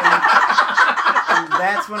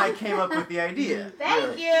that's when I came up with the idea.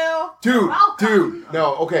 Thank you. Dude, Welcome.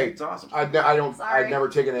 no, okay. It's awesome. I've Sorry. never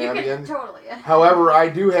taken You can Ambien. totally. However, I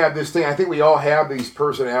do have this thing. I think we all have these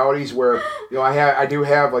personalities where, I do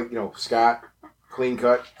have like, Scott, clean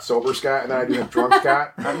cut, sober Scott, and then I do have drunk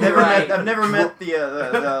Scott. I've never met the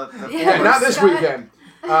Yeah, not this weekend.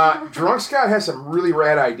 Drunk Scott has some really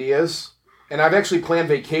rad ideas, and I've actually planned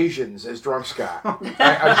vacations as drunk Scott.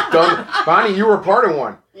 I've done. Bonnie, you were a part of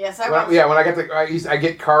one. Yes, I When was. when I get I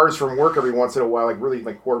get cars from work every once in a while, like really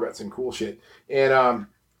like Corvettes and cool shit. And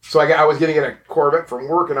so I was getting a Corvette from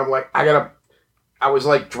work, and I'm like, I was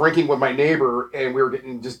like drinking with my neighbor, and we were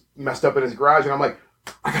getting just messed up in his garage, and I'm like,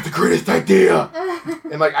 I got the greatest idea.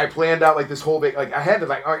 And like I planned out like this whole big, like I had to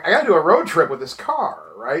I got to do a road trip with this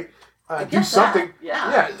car, right? Do something.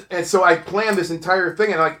 Yeah. And so I planned this entire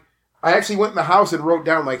thing, and like I actually went in the house and wrote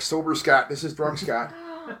down like sober Scott, this is drunk Scott.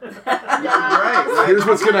 right. Here's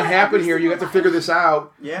what's gonna happen here. You have to figure this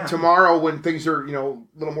out tomorrow when things are, a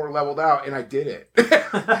little more leveled out, and I did it.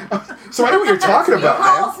 So I know what you're talking about, He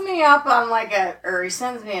calls me up on or he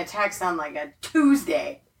sends me a text on like a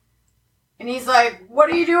Tuesday. And he's like, what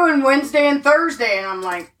are you doing Wednesday and Thursday? And I'm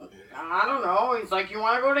like, I don't know. He's like, you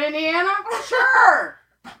want to go to Indiana? Sure.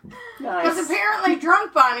 Because apparently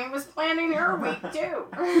Drunk Bonnie was planning her week too.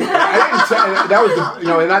 I didn't tell, that was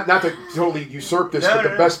the, and not to totally usurp this, but the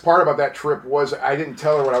best part about that trip was I didn't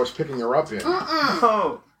tell her what I was picking her up in.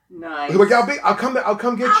 Oh, nice. Like I'll come get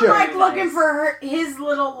I'm you. like looking for his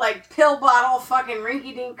little like pill bottle fucking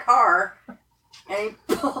rinky dink car, and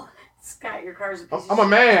he pulls. Scott, your car's a piece I'm a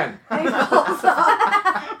man. And he pulls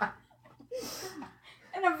up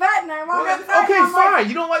in a vet, and I walk outside. Okay, and I'm fine. like,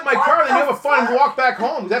 You don't like my what car, then the you have a fun fuck? walk back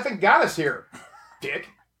home. That thing got us here, dick.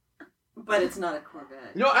 But it's not a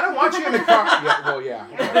Corvette. I don't want you in the car. Yeah, well, yeah.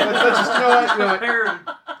 Let's just,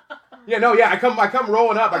 Yeah, I come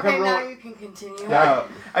rolling up. Okay, I come now rolling. you can continue. No,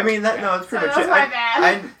 I mean it's pretty much That was it. my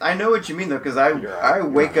bad. I know what you mean though, because I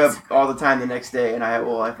wake up all the time the next day, and I've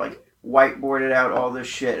like whiteboarded out all this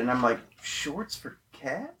shit, and I'm like, shorts for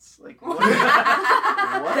cats? Like what?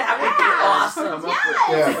 That would be awesome. Come up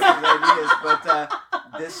with ideas,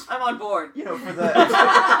 but this I'm on board. for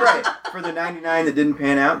the for the 99 that didn't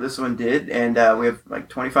pan out, this one did, and we have like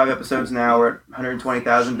 25 episodes now. We're at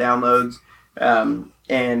 120,000 downloads.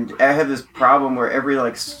 And I have this problem where every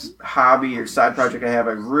like hobby or side project I have,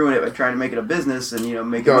 I ruin it by trying to make it a business and make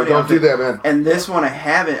money Don't off do it. that, man. And this one I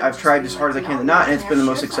haven't. I've tried as hard as I can to not, and it's been the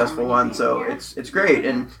most successful one. So it's great.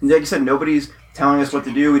 And like you said, nobody's telling us what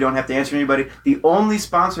to do. We don't have to answer anybody. The only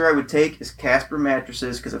sponsor I would take is Casper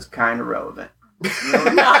Mattresses because it's kind of relevant. You know,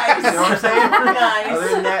 Nice. You know what I'm saying? Nice. Other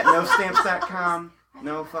than that, no stamps.com.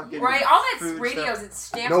 No fucking Right, all that food radios, stuff. it's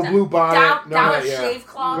stamps. No Blue Bonnet. Dollar Shave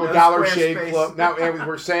Club. No No Dollar Squarespace. Shave Club. Now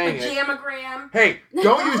we're saying it. Pajamagram. Hey,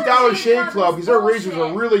 don't use Dollar Shave Club because their razors are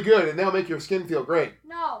Bullshit. really good and they'll make your skin feel great.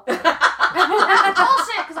 No. That's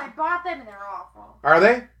bullshit, because I bought them and they're awful. Are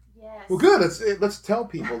they? Yes. Well, good. Let's tell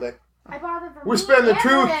people that. I bought them for We're me spreading the and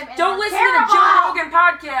truth. him, and Don't they're listen to the Joe terrible. Rogan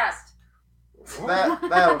podcast.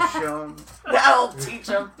 That'll show 'em. That'll teach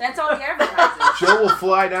them. That's all he advertises. Joe will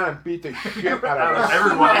fly down and beat the shit out of us.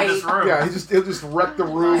 Everyone in this room. Yeah, he'll just wreck the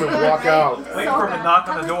room and walk out. Wait for him to knock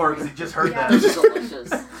on the door because he just heard that. Delicious.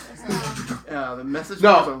 The message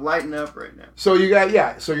No. boards are lighting up right now. So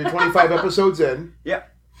so you're 25 episodes in. Yeah,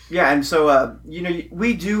 and so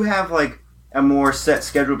we do have like a more set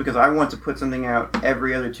schedule because I want to put something out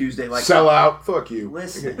every other Tuesday. Like Sell out. Fuck you.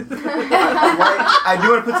 Listen, I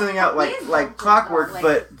do want to put something out like clockwork,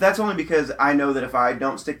 but that's only because I know that if I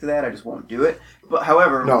don't stick to that, I just won't do it. But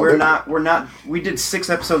however, No, we're not. We did 6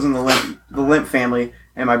 episodes in the Limp family,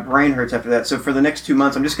 and my brain hurts after that. So for the next 2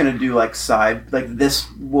 months, I'm just gonna do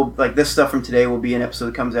this stuff from today will be an episode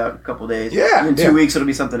that comes out in a couple days. Yeah, And in yeah. 2 weeks, it'll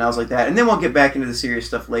be something else like that, and then we'll get back into the serious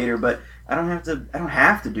stuff later. But I don't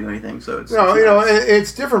have to do anything. So it's No,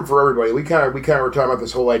 it's different for everybody. We kind of were talking about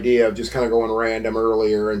this whole idea of just kind of going random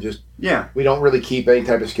earlier and just we don't really keep any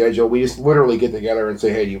type of schedule. We just literally get together and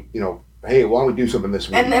say, hey, hey, why don't we do something this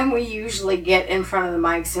week? And then we usually get in front of the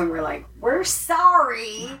mics and we're like, we're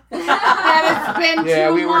sorry that it's been 2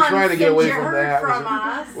 Yeah, we were months trying to get since away you from heard that. from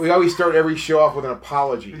us. We always start every show off with an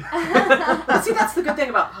apology. See, that's the good thing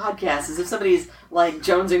about podcasts is if somebody's like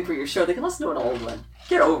jonesing for your show, they can listen to an old one.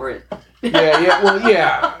 Get over it.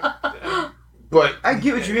 Yeah. But I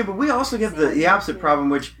get what you mean, but we also get the opposite problem,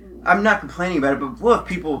 which I'm not complaining about it, but we'll have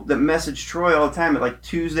people that message Troy all the time at like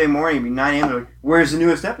Tuesday morning, it'd be 9 a.m. They're like, "Where's the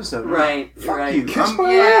newest episode?" Right. Fuck right. you. Kiss I'm,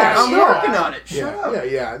 my yeah, ass. I'm Yeah. working on it. Shut up.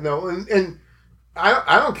 Yeah. No, and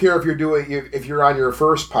I don't care if you're doing if you're on your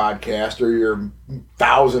first podcast or your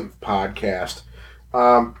 1,000th podcast.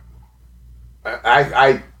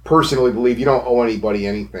 I personally believe you don't owe anybody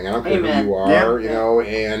anything. I don't care Amen. who you are, Yeah. you know,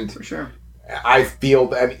 and For sure. I feel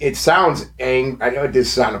that. I mean, it sounds I know it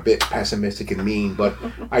does sound a bit pessimistic and mean, but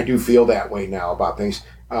I do feel that way now about things.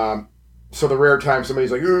 So the rare time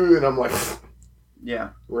somebody's like, "Ooh," and I'm like, Yeah.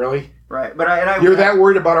 really? Right. But I You're that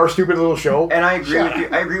worried about our stupid little show? And I agree Shut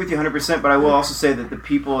with you. I agree with you 100%. But I will also say that the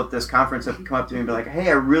people at this conference have come up to me and be like, "Hey,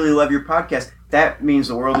 I really love your podcast." That means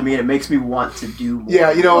the world to me, and it makes me want to do more.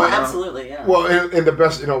 Yeah, you know. Well, absolutely, yeah. Well, and the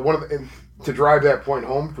best, you know, and to drive that point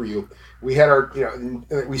home for you, we had our, you know,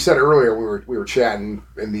 and we said earlier we were chatting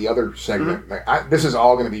in the other segment. Like, this is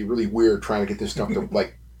all going to be really weird trying to get this stuff to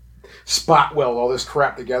like spot weld all this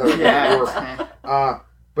crap together. Yeah.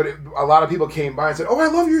 But a lot of people came by and said, "Oh, I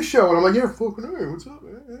love your show," and I'm like, "Yeah, fucking hey, what's up,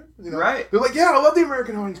 man?" You know? Right. They're like, "Yeah, I love the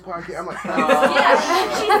American Honey's podcast." I'm like,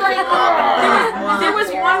 Yeah, she's like, there was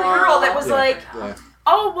one girl that was like, yeah.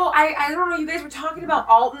 oh, well, I don't know, you guys were talking about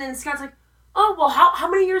Alton, and Scott's like, oh, well, how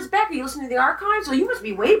many years back are you listening to the archives? Well, you must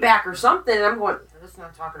be way back or something. And I'm going, that's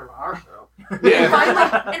not talking about our show.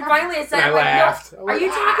 Yeah. And finally I said, And I laughed. No, are you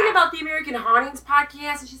talking about the American Hauntings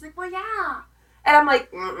podcast? And she's like, well, yeah. And I'm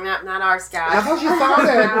like, not ours, Scott. I thought you thought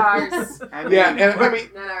that. Not ours. Yeah, and I mean,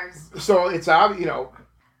 Not ours. so it's obvious, you know.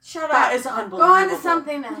 Shut That up. is unbelievable. Go on to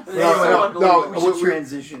something else. No, We should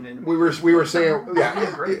transition. And we were saying,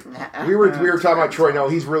 yeah, we were talking about Troy. No,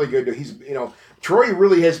 he's really good. He's, you know, Troy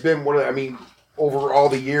really has been one of. I mean, over all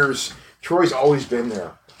the years, Troy's always been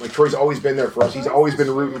there. Like Troy's always been there for us. He's always been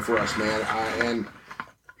rooting for us, man. And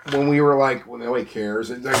when we were like, well, nobody cares,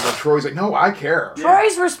 and like, Troy's like, no, I care.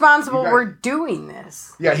 Troy's responsible. You got- We're doing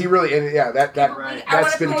this. Yeah, he really, and yeah, Right.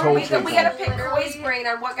 that's been totally. We gotta pick Coy's brain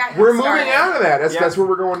on what got him We're moving started. out of that. That's Yeah. that's where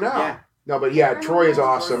we're going now. Yeah. No, but yeah, Troy is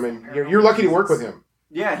awesome, and you're lucky to work with him.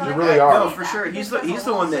 Yeah, You really are. No, for sure. He's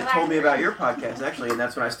the one that told me about your podcast actually, and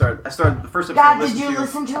that's when I started. I started the first episode. God, I did you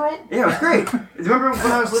listened to. listen to it? Yeah, it was great. Remember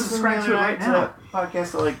when I was listening Subscribe the to it other right night to now. that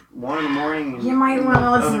podcast at like 1 in the morning? And You might want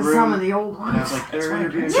to listen to room, some of the old And I was ones. like, they're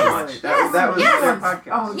interviewing Yes, somebody. That was yes. their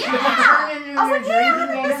podcast. Oh, Yeah. yeah. I was like,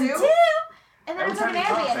 yeah, I listen too. And then I took an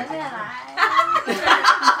Airbnb, and then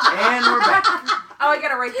And we're back. Oh, I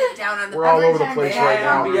gotta write that down on the We're all over the place right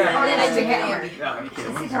now. And then I took an Airbnb. No, you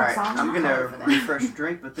kidding me? All right, I'm gonna refresh the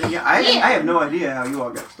drink, but then I have no idea how you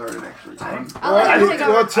all got started actually. So I'll let you take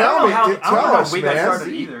over. Well, tell me, I don't know tell how us, we got started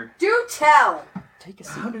man. either. Do tell. Take a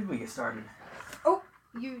seat. How did we get started?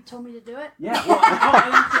 You told me to do it? Yeah, well,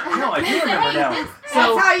 I do remember now. That's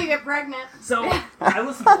So, how you get pregnant. I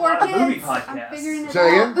listen to a 4 lot of movie kids. I'm figuring podcasts. it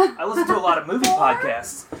Say out. again? I listen to a lot of movie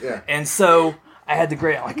podcasts. Yeah. And so I had the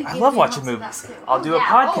great, like, I love watching movies. I'll do a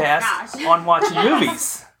podcast on watching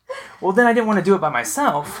movies. Well, then I didn't want to do it by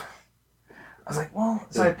myself. I was like, well,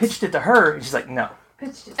 so I pitched it to her, and she's like, no.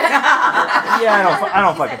 Yeah, I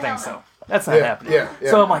don't fucking think so. That's not happening. Yeah.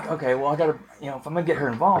 So I'm like, okay, well, I gotta, if I'm gonna get her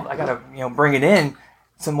involved, I gotta, bring it in,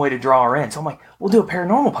 some way to draw her in. So I'm like, we'll do a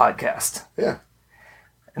paranormal podcast. Yeah.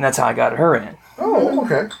 And that's how I got her in. Oh,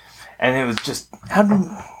 okay. And it was just, how did,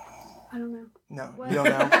 I don't know. no, you don't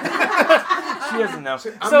know. She doesn't know.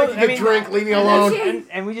 I'm making a drink, leave me alone.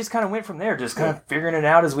 And we just kind of went from there, just kind of figuring it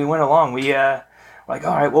out as we went along. We, like,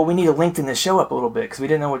 all right, well, we need to lengthen this show up a little bit because we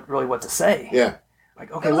didn't know really what to say. Yeah. Like,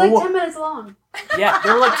 It okay, was well, like 10 minutes long. yeah, they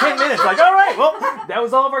were like 10 minutes. Like, all right, well, that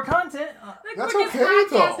was all of our content. That's okay,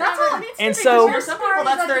 though. That's all it needs And to be. so- Because Some Part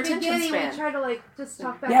people, is that's at their the attention beginning, span. We try to like just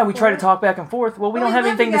talk back. Yeah, we try to and talk back and forth. Well, we But don't we have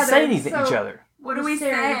live anything to say together, anything to each so- other. What do we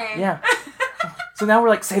Scary. say? Yeah. So now we're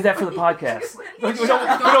like, save that for the podcast. Like, we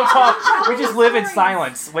don't talk. We just live in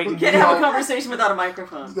silence, waiting. Can't have a conversation without a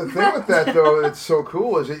microphone. The thing with that, though, that's so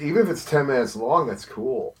cool is that even if it's 10 minutes long, that's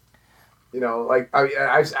cool. Like,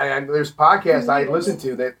 there's podcasts I listen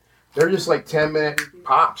to that they're just like 10-minute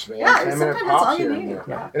pops, man. Yeah, 10-minute sometimes that's pops all you here and need. there.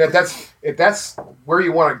 Yeah. And if that's where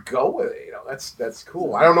you want to go with it, that's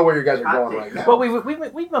cool. I don't know where you guys are going right now. Well,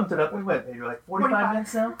 we bumped it up. We went maybe like 45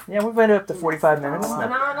 minutes now. Yeah, we went up to 45 minutes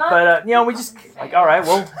now. But we just like, all right,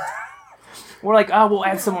 well, we're like, we'll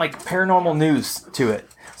add some like paranormal news to it.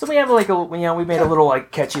 So we have like we made a little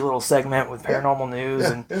like catchy little segment with paranormal news,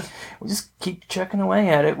 and we just keep checking away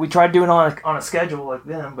at it. We tried doing it on a schedule like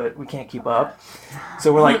them, but we can't keep up.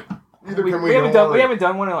 So we're like, Neither we can haven't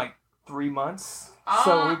done one in like 3 months.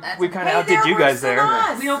 So we kind of outdid you guys there.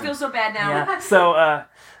 We don't feel so bad now. Yeah. So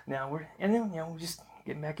now we just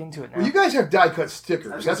Getting back into it now. Well, you guys have die-cut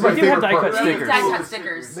stickers. That's We my do have favorite part. die-cut We need stickers. die-cut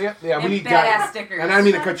stickers. Yeah, we And need badass stickers. And I don't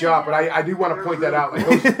mean to cut you off, but I do want to point that out. Like,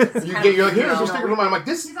 you're like, here's a sticker from mine. I'm like,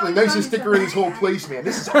 this is the nicest sticker in this whole place, man.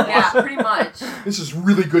 This is awesome. Yeah, pretty much. This is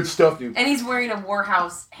really good stuff, dude. And he's wearing a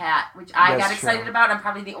Warhouse hat, which I That's got excited true. about. I'm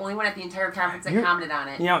probably the only one at the entire conference that commented on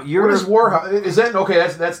it. You know, What you're is Warhouse? Is that okay?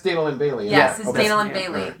 That's Dana Lynn Bailey. Yes, yeah. it's Okay. Dana Lynn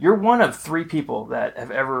Bailey. you're one of 3 people that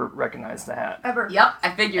have ever recognized the hat. Ever. Yep,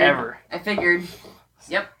 I figured. Ever. I figured.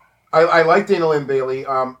 Yep. I like Dana Lynn Bailey.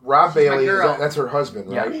 Rob She's Bailey, my girl. that's her husband,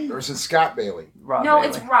 right? Yeah. Or is it Scott Bailey? Rob No, Bailey.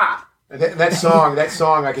 it's Rob. And that song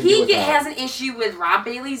I can do He with that. has an issue with Rob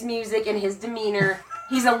Bailey's music and his demeanor.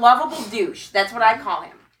 He's a lovable douche. That's what I call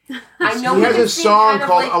him. I know He has can a seem song kind of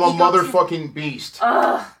called like "I'm a egotistical. Motherfucking Beast."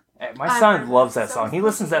 Ugh. Hey, my son loves that song. He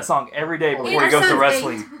listens to that song every day before our he goes to son's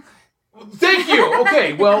wrestling. Thank you.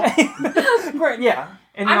 Okay, well, Right, yeah.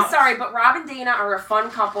 And you I'm know- sorry, but Rob and Dana are a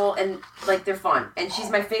fun couple, and like they're fun. And she's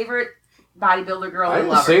my favorite bodybuilder girl. I I didn't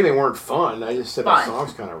love say her. they weren't fun. I just said Fun. that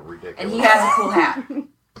song's kind of ridiculous. And he has a cool hat.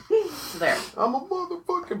 So there. I'm a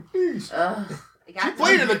motherfucking beast. Ugh. It got She in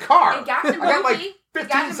played the in the car. It got in the I got like movie. It 15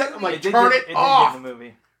 got in the seconds. I'm movie. like, did turn get- it did off. get in the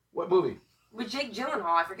movie. What movie? With Jake Gyllenhaal.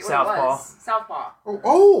 I forget Southpaw. what it was. Southpaw.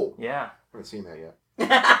 Oh. Yeah. I haven't seen that yet.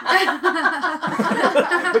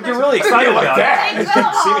 But you're really excited like about that. it. Jake I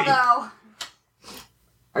didn't see Gyllenhaal, it. though.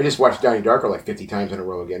 I just watched Donnie Darko like 50 times in a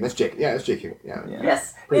row again. That's Jake. Yeah, that's Jake. Yeah. Yeah.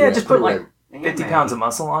 Yes. Pretty Yeah, good, just put pretty like good. 50 pounds of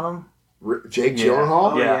muscle on him. Jake Yeah.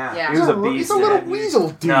 Gyllenhaal. Oh, Yeah. yeah. Yeah. He was a He's beast. a little man. weasel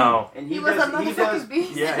dude. No. And He was a motherfucking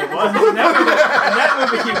beast. Yeah, he was. In that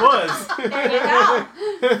movie he was. There you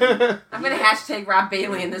go. I'm going to hashtag Rob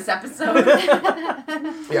Bailey in this episode.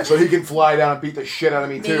 Yeah, so he can fly down and beat the shit out of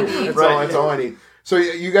me too. Maybe. That's Right. all. That's all I need. So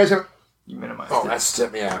you guys have. You minimized Oh, it. that's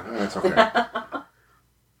yeah. That's okay.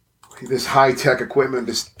 This high tech equipment,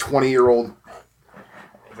 this 20-year-old.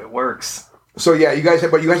 If it works. So yeah, you guys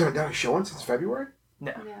haven't done a show since February.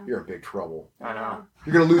 No. You're in big trouble. I know.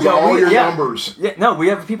 You're gonna lose Yeah, all your yeah. numbers. Yeah, no, we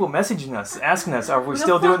have people messaging us, asking us, are we Who the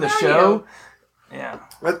still doing the fuck are show? Yeah.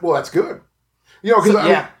 Well, that's good. You know, because So,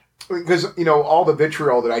 yeah. because you know all the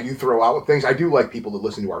vitriol that I do throw out with things, I do like people to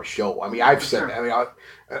listen to our show. I mean, I've said that. I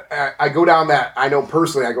mean, I go down that. I know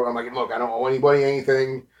personally. I'm like, look, I don't owe anybody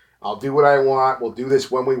anything. I'll do what I want. We'll do this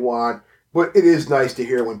when we want. But it is nice to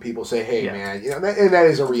hear when people say, "Hey, Yeah. man," you know, and that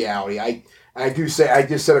is a reality. I do say, I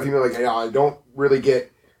just said a few minutes like, I don't really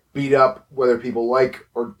get beat up whether people like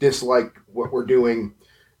or dislike what we're doing.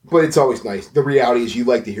 But it's always nice. The reality is you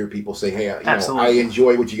like to hear people say, hey, you know, Absolutely. I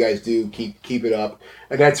enjoy what you guys do. Keep it up.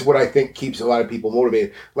 And that's what I think keeps a lot of people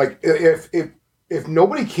motivated. Like, if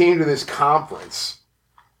nobody came to this conference,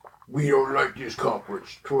 we don't like this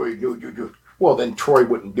conference, Troy, do. Well, then Troy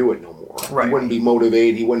wouldn't do it no more. Right. He wouldn't be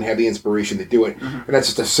motivated. He wouldn't have the inspiration to do it. Mm-hmm. And that's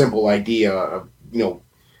just a simple idea of, you know,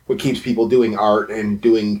 what keeps people doing art and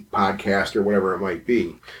doing podcast or whatever it might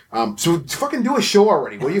be. So fucking do a show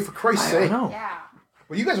already, will you? For Christ's I sake. don't know. Yeah.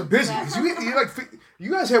 Well, you guys are busy because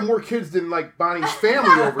you guys have more kids than like Bonnie's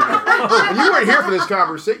family over here. And you weren't here for this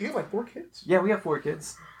conversation. You have like 4 kids. Yeah, we have 4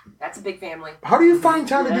 kids. That's a big family. How do you find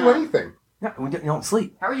time to do anything? Yeah, we don't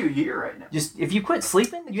sleep. How are you here right now? Just if you quit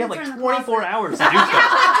sleeping, you have like Kids are in the 24 closet. hours to do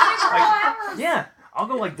stuff. Like, yeah, I'll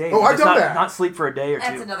go like days. Oh, I've Just done not, that. Not sleep for a day or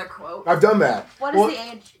That's two. another quote. I've done that. What is Well,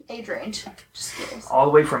 the age range? Just curious. All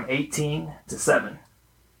the way from 18 to 7.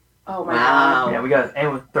 Oh my Wow. Yeah, we got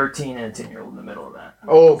and with 13 and a 10-year-old in the middle of that.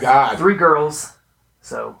 Oh, God. 3 girls.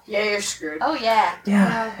 So Yeah, you're screwed. Oh yeah.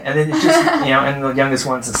 yeah, and then it's just and the youngest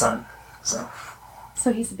one's a son. So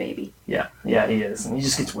So he's a baby. yeah, he is, and he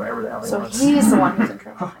just gets whatever the hell he So wants. he's the one who's in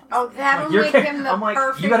trouble. Oh, that'll You're make ca- him the I'm like, you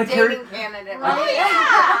perfect gotta carry- dating candidate. Oh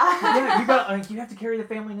yeah. Yeah, you got you have to carry the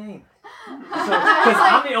family name. So because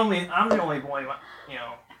I'm the only boy, you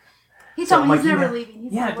know. He So told I'm me like, he's never yeah. leaving.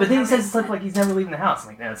 He's Yeah, like, but then he "We're says never stuff like he's never leaving the house. I'm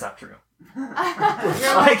like, that's not true. You're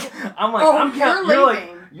Like I'm like Oh, I'm you're counting. You're like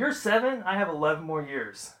leaving. you're 7. I have 11 more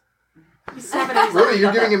years. He's 7 years old. Really?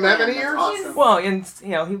 You're giving him that many years? Awesome. Well, and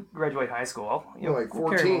he graduate high school. You're like we'll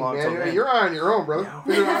carry him 14, along till man. then. You're on your own, brother.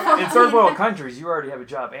 Figure it out. In third world countries, you already have a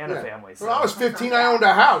job and Yeah. a family. So. When I was 15, I owned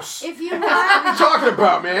a house. If you What are you want, talking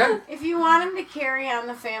about, man? if you want him to carry on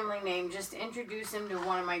the family name, just introduce him to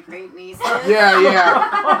one of my great nieces. Yeah,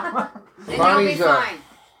 yeah. And you'll be Bonnie's, fine.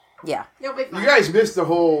 Yeah. You'll be fine. You guys missed the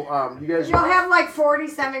whole. You guys. You'll have like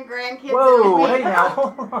 47 grandkids. Whoa, in a hey week. now,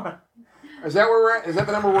 hold on. Is that where we're at? Is that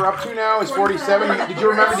the number we're up to now? Is 47? Did you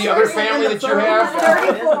remember the other family that you have?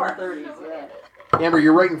 34. 30s, yeah. Amber,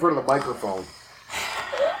 you're right in front of the microphone.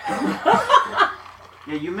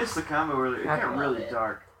 Yeah, you missed the combo where it got really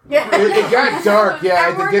dark. It got dark, yeah,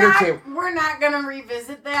 at the dinner table. We're not gonna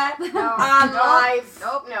revisit that No. on live.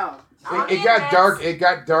 Nope. No. It got dark. It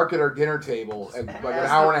got dark at our dinner table, and like an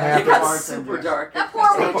hour and a half. It got super dark. That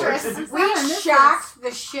poor waitress. We shocked the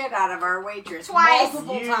shit out of our waitress Twice.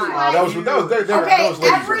 multiple That times. was Okay, those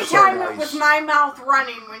ladies every were so time nice. it was my mouth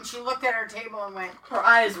running when she looked at our table and went, Her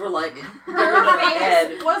eyes were like Her red.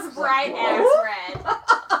 face was bright as red.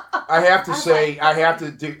 I have to say,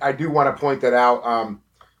 I do want to point that out.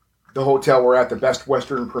 The hotel we're at, the Best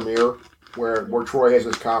Western Premier, where Troy has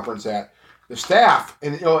his conference at. The staff,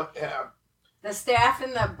 and the staff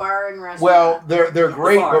in the bar and restaurant. well, they're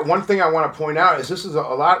great. bar. But one thing I want to point out is this is a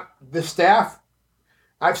lot. The staff,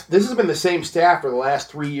 this has been the same staff for the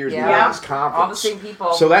last 3 years we've had this conference. All the same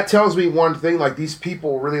people. So that tells me one thing: like these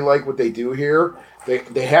people really like what they do here.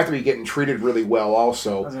 They have to be getting treated really well, I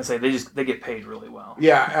also. was gonna say they get paid really well.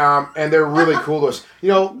 Yeah, and they're really cool to us.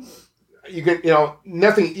 You can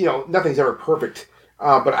nothing's ever perfect.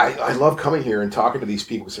 But I love coming here and talking to these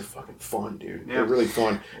people because they're fucking fun, dude. Yeah. They're really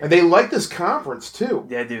fun, and they like this conference too.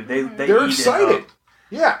 Yeah, dude. They're excited.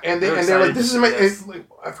 Yeah, and they're like, this is my. It's like,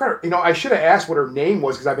 I've got her. I should have asked what her name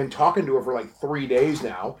was because I've been talking to her for like 3 days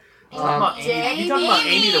now. You talking about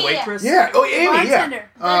Amy the waitress? Yeah. Oh, Amy. Yeah.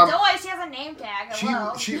 The Doy, she has a name tag.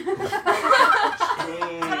 Hello. She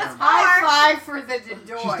High five for the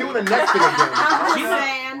Doy. she's doing the neck thing again. I'm just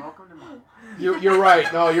saying. Welcome to my You're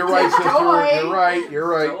right. No, you're right, sister. Doy. You're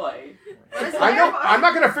right. Joy. I know. I'm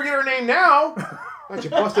not gonna figure her name now. You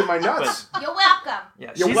busted my nuts. You're welcome.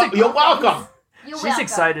 Yeah, You're welcome. You're She's welcome.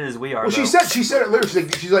 excited as we are. Well, she though. said it literally.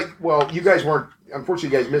 She's like, well, you guys weren't.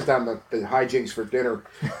 Unfortunately, you guys missed out on the hijinks for dinner.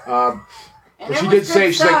 And But it she was did say,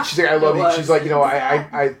 good she's like, stuff. I love It you. was. She's like,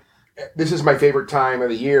 I this is my favorite time of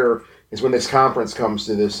the year is when this conference comes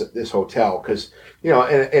to this hotel because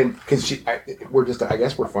and because we're just I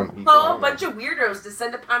guess we're fun people. I Oh, a don't know. bunch of weirdos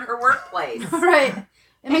descend upon her workplace. Right.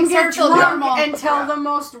 It And makes get her feel drunk normal. and tell the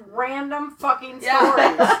most random fucking Yeah.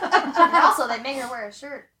 stories. And also, they make her wear a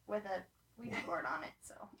shirt with a Ouija board on it.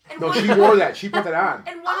 So. And No, one- she wore that. She put that on.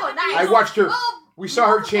 And one Oh, of the nice. I people, watched her. Oh, We saw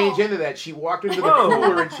her change into that. She walked into the Whoa.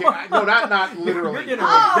 cooler and she. No, not Your literally. dinner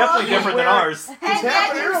was definitely She's different than wearing- ours. And yet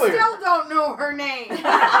happened you earlier. still don't know her name. And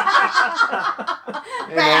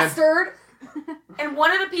Bastard. and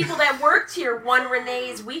one of the people that worked here won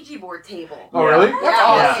Renee's Ouija board table. oh, really? That's Yeah.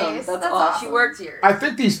 awesome. That's That's awesome. She worked here. I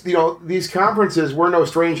think these conferences. We're no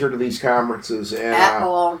stranger to these conferences, and At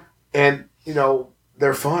all. and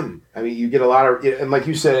they're fun. I mean, you get a lot of, and like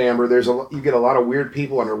you said, Amber, you get a lot of weird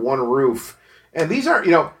people under one roof, and these aren't,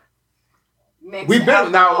 Mixed we've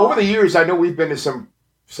been now alcohol. over the years. I know we've been to some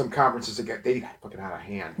conferences that got fucking out of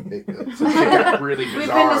hand. Some shit got really bizarre. We've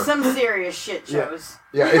been to some serious shit Yeah. shows.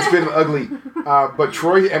 Yeah, it's been ugly. But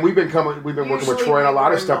Troy and we've been working with Usually Troy on a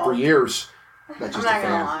lot of we're stuff for involved. years. That's just I'm a not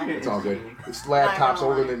gonna fan. lie. It's all good. This I'm not laptop's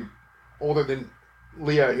gonna older than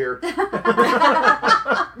Leah here. It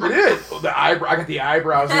is. Oh, the eyebrow. I got the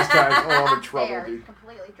eyebrows this time. Oh, I'm in They trouble, are dude.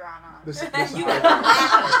 completely drawn on. This You eyebrow.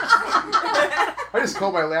 I just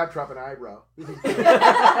called my laptop an eyebrow. You also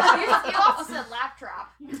said lap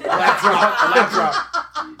drop.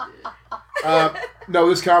 Laptop. No,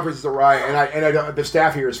 this conference is a riot, and the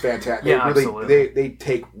staff here is fantastic. Yeah, they really, absolutely. they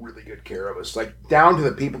take really good care of us, like down to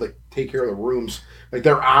the people that take care of the rooms. Like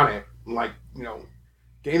they're on it. Like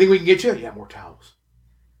anything we can get you? Yeah, more towels.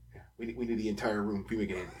 Yeah, we need the entire room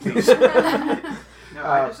fumigated, please. No,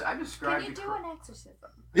 I described Can you the do an exorcism?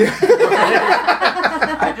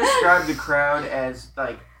 I described the crowd as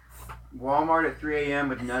like Walmart at 3 a.m.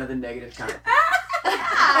 with none of the negative content.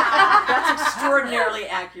 That's extraordinarily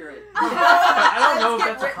accurate. I don't know if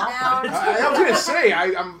that's a compliment. I was gonna say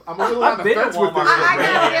I'm a little on I've the been fence at with this. Walmart. I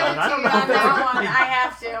gotta give it I to don't you know on if that's a that good one. thing. I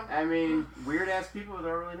have to. I mean, weird ass people don't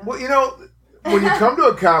really know. Well, when you come to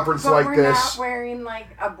a conference But like we're this, not wearing like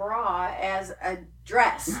a bra as a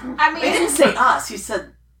dress. I He didn't mean, say us. He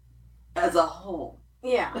said as a whole.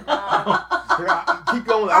 Yeah. keep going. I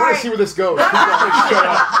want Alright. to see where this goes. Keep going. Shut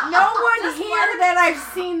up. No one here that I've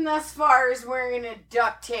seen thus far is wearing a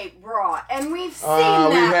duct tape bra, and we've seen We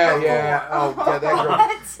that have, before. yeah. Oh, yeah, that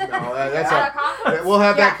girl. No, that's At a a. conference? We'll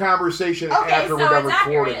have that Yeah. conversation Okay, after so we're done it's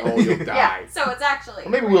recording. accurate. Oh, you'll die. Yeah. so it's actually.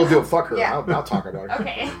 Well, maybe we'll do a fuck her. Yeah. I'll talk about it.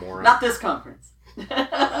 Okay. More. Not this conference.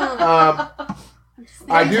 I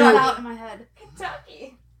I do- do. out in my head.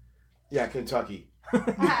 Kentucky. Yeah, Kentucky.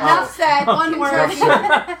 Enough said. One word.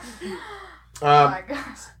 Kentucky. Oh my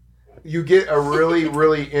gosh. You get a really,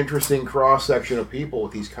 really interesting cross section of people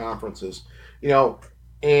with these conferences,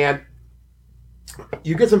 and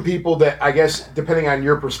you get some people that I guess, depending on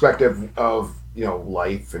your perspective of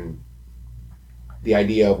life and the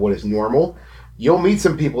idea of what is normal, you'll meet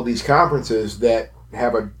some people at these conferences that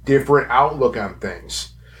have a different outlook on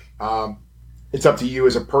things. It's up to you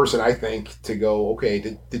as a person, I think, to go, okay,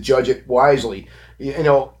 to judge it wisely. You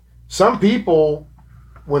know, some people,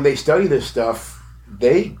 when they study this stuff,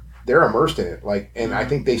 they're immersed in it. Like, and I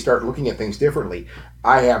think they start looking at things differently.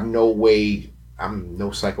 I have no way. I'm no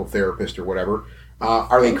psychotherapist or whatever.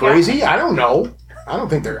 Are they crazy? I don't know. I don't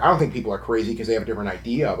think people are crazy because they have a different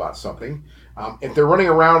idea about something. If they're running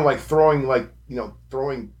around like throwing, I don't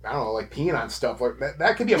know, like peeing on stuff, like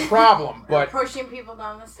that could be a problem. But pushing people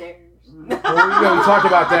down the stairs. Well, we talked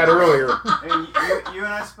about that earlier. You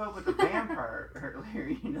and I spoke with the vampire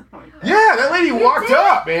earlier, Yeah, that lady walked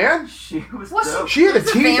up, man. She was She had the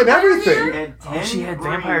teeth and everything. She had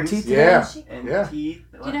vampire teeth. Yeah, and teeth.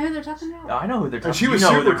 Do you know who they're talking about? Oh, I know who they're talking. She was you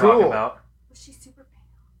know who super they're talking cool. about. Was she super pale?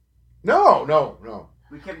 No.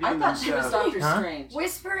 We kept I doing thought those, she was Doctor Strange.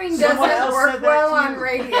 Whispering Someone doesn't else work said that well to on you.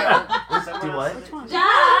 radio. Do what? Which one?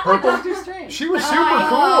 Doctor Strange. She was super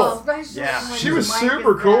cool. Yeah. She was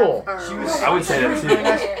super cool. I would say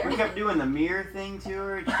that too. We kept doing the mirror thing to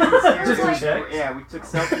her. Just to check? Yeah, we took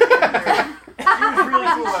selfies with her. She was really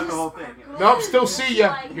cool about the whole thing. Nope, still see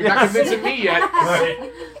ya. You're not convincing me yet.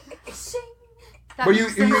 But you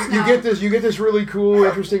get this really cool,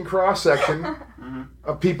 interesting cross section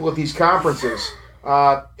of people at these conferences,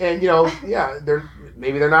 and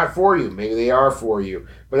maybe they're not for you, maybe they are for you,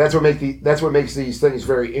 but that's what makes these things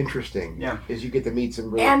very interesting. Yeah, is you get to meet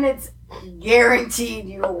some really And it's guaranteed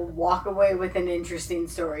you will walk away with an interesting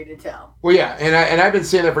story to tell. Well, yeah, and I've been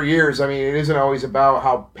saying that for years. I mean, it isn't always about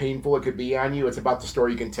how painful it could be on you. It's about the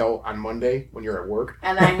story you can tell on Monday when you're at work.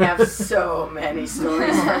 And I have so many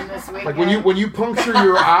stories from this weekend. Like when you puncture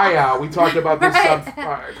your eye out. We talked about this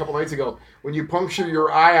a couple nights ago. When you puncture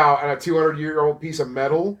your eye out on a 200-year-old piece of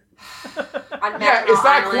metal. Yeah, it's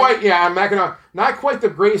not quite. Yeah, I'm not quite the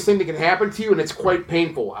greatest thing that can happen to you, and it's quite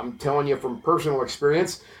painful. I'm telling you from personal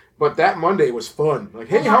experience. But that Monday was fun. Like,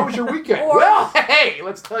 hey, how was your weekend? Well, hey,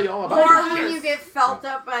 let's tell you all about it. Or when you get felt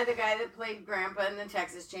up by the guy that played Grandpa in the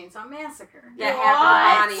Texas Chainsaw Massacre. That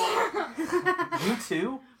happened. You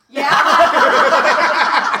too? Yeah.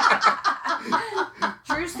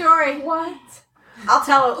 True story. What? I'll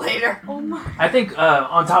tell it later. Oh my. I think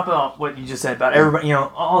on top of what you just said about everybody,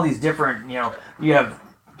 all these different, you have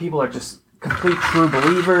people that are just complete true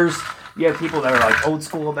believers. You have people that are like old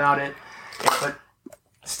school about it, but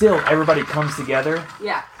still everybody comes together.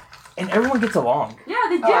 Yeah. And everyone gets along. Yeah,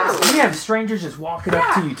 they do. You have strangers just walking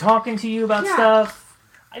up to you, talking to you about stuff.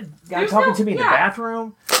 A guy talking to me in the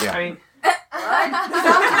bathroom. Yeah. I mean,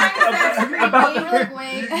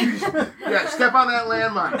 yeah, step on that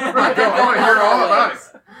landmine. Right, go. I want to hear all about it.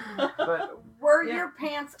 but Were your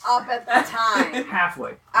pants up at the time?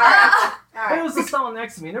 halfway. All right. But it was the stall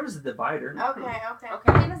next to me. There was a divider. Okay.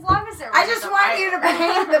 I mean, as long as they're. I just want you to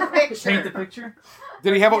paint the picture. Paint the picture.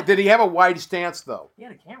 Did he have a wide stance though? He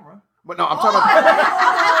had a camera. But no, I'm talking about.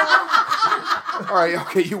 All right,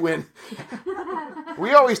 okay, you win.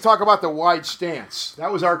 We always talk about the wide stance.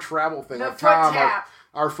 That was our travel thing. The Like foot Tom, tap.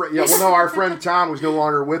 our friend. Yeah, well, no, our friend Tom was no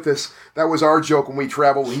longer with us. That was our joke when we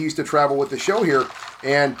traveled. He used to travel with the show here,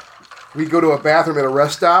 and we'd go to a bathroom at a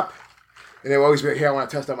rest stop, and they would always be, "Hey, I want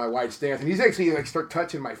to test out my wide stance." And he's actually like start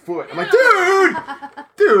touching my foot. I'm like,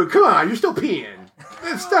 dude, come on, you're still peeing.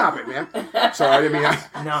 Stop it, man. Sorry, I didn't mean.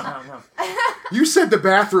 No. You said the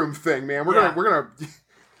bathroom thing, man. We're gonna.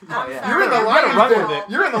 Oh, yeah. You're in the lion's den.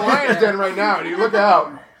 You're in the lion's den right now, dude. Look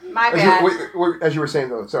out. My bad. As you were saying,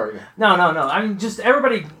 though. Sorry. No. I mean, just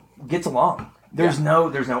everybody gets along. There's no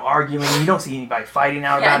arguing. You don't see anybody fighting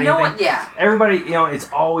out about anything. Everybody, it's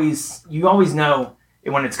always, you always know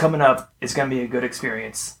when it's coming up, it's going to be a good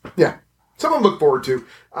experience. Yeah. Something to look forward to.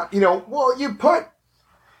 You put.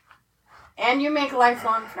 And you make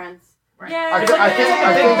lifelong friends. Yeah. I think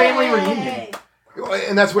family reunion.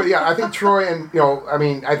 And that's what, I think Troy and,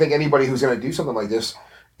 I think anybody who's going to do something like this,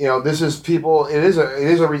 this is people, it is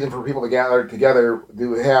a reason for people to gather together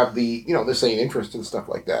to have the, the same interest and stuff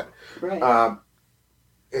like that. Right.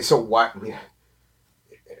 So what,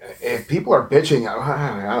 if people are bitching,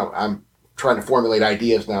 I'm trying to formulate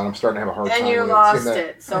ideas now and I'm starting to have a hard time. And you lost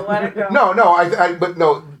it, so let it go. But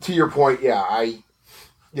to your point,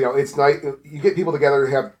 it's nice. You get people together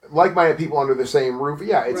who have like-minded people under the same roof.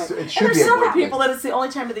 Yeah, it should be. And there's a several great people thing. that it's the only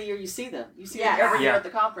time of the year you see them. You see them every year at the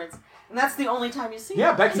conference, and that's the only time you see them.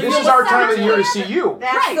 Yeah, Becky, this is our time of the year to see you.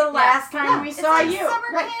 That's the last time we saw you.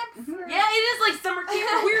 Yeah, it is like summer camp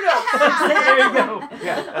for weirdos. There you go.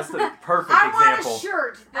 Yeah, that's the perfect I example. want a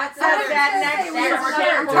shirt that says That's that it. next year. Summer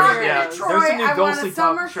camp for Talking weirdos. to There's Troy, some new I want Ghostly a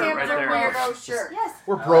summer Talk shirt camp right for there. weirdo shirt. Yes.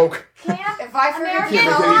 We're broke. Camp. If I forget American to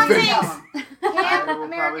Can't tell make them, anything. tell them. Camp and I will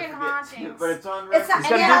American probably forget Hauntings. But it's on It's record.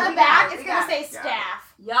 and then on the back, it's gonna say Yeah.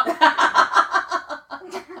 staff.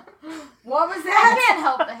 What was I that? can't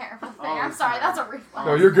help the hair thing. I'm sorry, that's a reflex.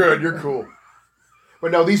 No, you're good. You're cool.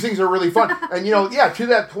 But no, these things are really fun. And, to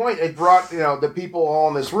that point, it brought, the people all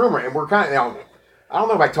in this room. And we're kind of, I don't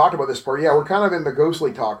know if I talked about this part. Yeah, we're kind of in the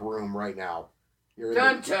Ghostly Talk room right now. You're in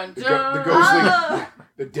Dun, the, dun, the, dun. the Ghostly,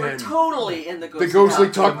 the den. We're totally in the Ghostly The Ghostly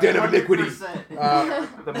Talk. Talk Den of Iniquity.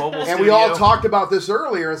 100%. The mobile And studio. we all talked about this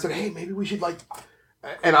earlier and said, hey, maybe we should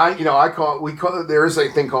and we call it, there is a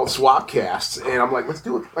thing called swap casts. And I'm like, let's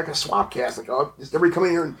do it like a swap cast. Like, just everybody come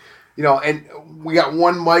in here and, and we got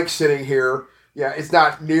one mic sitting here. Yeah, it's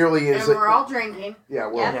not nearly as. And we're all drinking. Yeah,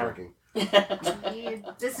 we're all drinking.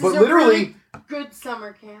 This is But a literally, really good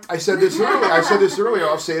summer camp. I said this earlier.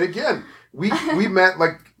 I'll say it again. We met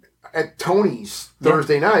at Tony's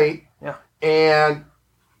Thursday night. Yeah. And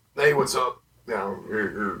hey, what's up?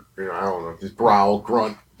 You're I don't know, just growl,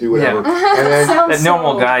 grunt, do whatever. And then That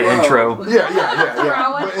normal guy intro. yeah.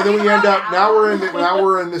 And then we end up now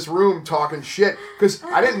we're in this room talking shit because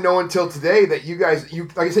I didn't know until today that you guys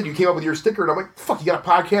like I said you came up with your sticker and I'm like, fuck, you got a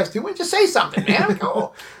podcast too? Why don't you say something, man?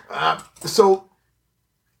 Go. So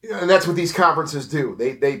and that's what these conferences do.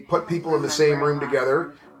 They put people in the same room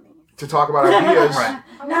together to talk about ideas. Right.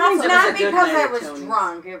 Not, It was not a good because night I at was Tony's.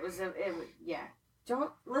 drunk. It was yeah.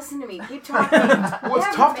 Don't listen to me. Keep talking. Well,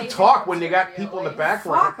 it's tough to talk when you got people in the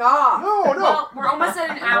background. Fuck off. No. Well, we're almost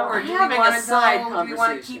at an hour. Do we having a want to side go? Do we want to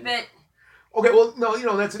conversation. keep it? Okay, well,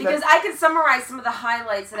 no, that's Because I can summarize some of the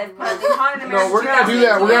highlights that I've put on the Haunted American. no, we're gonna do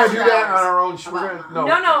that. We're gonna do that on 2018 our own. We're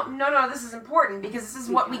gonna No. This is important because this is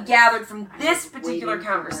what we gathered from this particular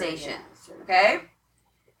conversation. Okay.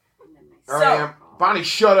 All right, So Bonnie,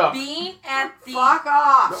 shut up. being at the Fuck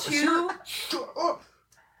off. Shut up.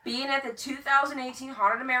 being at the 2018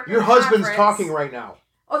 Haunted American. Your husband's Conference- talking right now.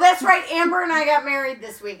 Oh, that's right. Amber and I got married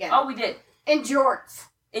this weekend. Oh, we did In jorts.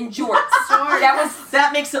 in jorts.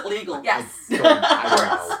 That makes it legal. Yes.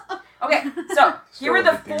 I Okay, so here are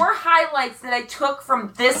the Still a big 4 highlights that I took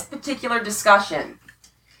from this particular discussion.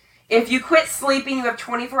 If you quit sleeping, you have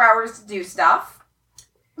 24 hours to do stuff.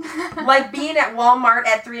 Like being at Walmart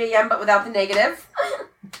at 3 a.m. but without the negative.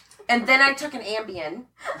 And then I took an Ambien.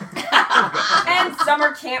 And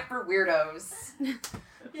summer camp for weirdos. Do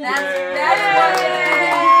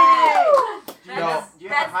you have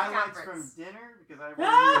That's the highlights conference. from dinner? Because I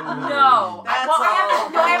No. That's Well, I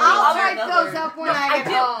have the I'll other. type those up when I get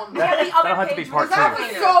home. We have the That'll other have to be page part with I two.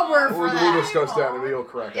 was later. sober for We'll that. discuss that and we'll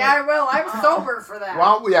correct Yeah, I that. will. I was sober for that.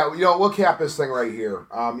 Well, yeah, we'll cap this thing right here.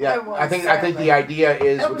 I was, I think the idea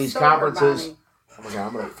is I with was these sober, conferences. Bonnie. Oh my god,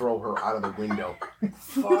 I'm gonna throw her out of the window.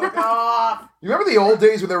 Fuck off. You remember the old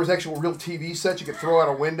days when there was actual real TV sets you could throw out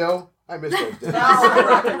a window? I miss those days.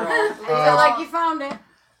 Rock and roll. Leave it like you found it.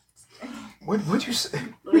 What'd you say?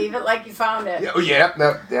 Leave it like you found it. Yeah,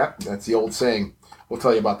 that's the old saying. We'll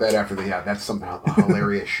tell you about that after that's some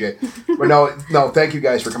hilarious shit. But no, thank you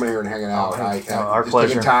guys for coming here and hanging out. Our just pleasure.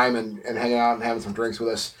 taking time and hanging out and having some drinks with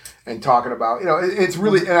us and talking about, it's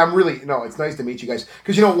really, and I'm really, it's nice to meet you guys.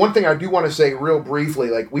 Because, one thing I do want to say real briefly,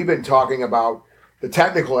 like we've been talking about the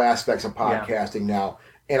technical aspects of podcasting now.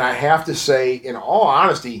 And I have to say, in all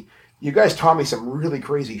honesty, you guys taught me some really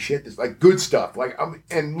crazy shit. That's like good stuff.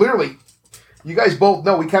 And literally, you guys both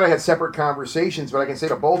know we kind of had separate conversations, but I can say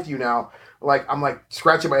to both of you now, I'm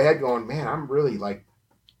scratching my head going, man, I'm really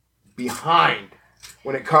behind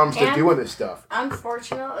when it comes to And- doing this stuff.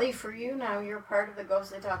 Unfortunately for you now, you're part of the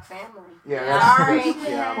Ghostly Talk family. Yeah, that's- Sorry.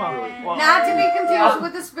 Yeah, I'm really. Well, Not to be confused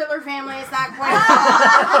with the Spiller family. It's not quite.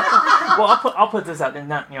 I'll put this out there,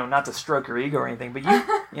 not to stroke your ego or anything, but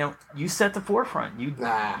you set the forefront. You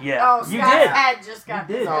Nah. Oh, you Scott's did. head just got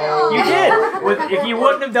You did. No. You did. If you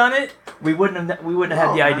wouldn't have done it, we wouldn't have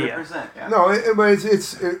had the idea. 100%, yeah. No, but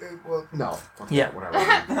well, no. Fuck Yeah. that, whatever.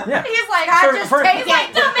 Yeah. He's like, Scott, just first- take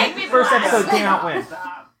it. don't make me First laugh. episode came out when?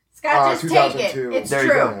 Scott, just take it. 2002. It's There you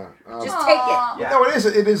true. go. Yeah, Just take it. Yeah. No, it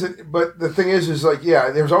is. But the thing is there's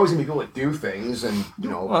always gonna be people that do things, and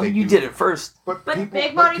Well, they you do- did it first. But But people,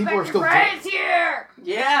 Big but Money people are Baker still doing. Fred's here.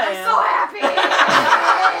 Yeah, I'm yeah. so happy.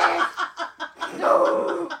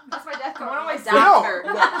 No. That's my death I want my card.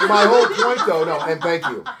 doctor. My whole point, though, and thank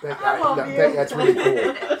you. That's really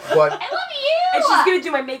cool. But I love you. And she's gonna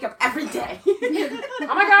do my makeup every day. oh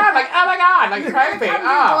my god, like crazy.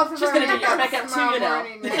 Both of She's our gonna get your haircuts makeup too, tomorrow you know.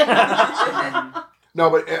 morning, man. No,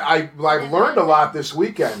 but I've learned a lot this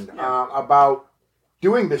weekend about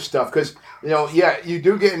doing this stuff because you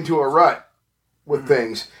do get into a rut with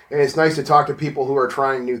things, and it's nice to talk to people who are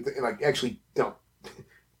trying new things, actually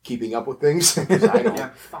keeping up with things. 'Cause I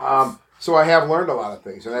don't. So I have learned a lot of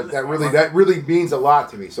things, and that really means a lot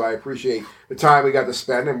to me. So I appreciate the time we got to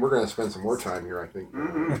spend, and we're going to spend some more time here, I think.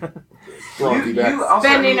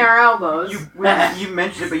 Bending our elbows. You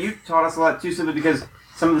mentioned it, but you taught us a lot too, simply because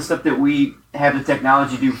some of the stuff that we have the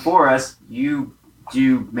technology do for us, you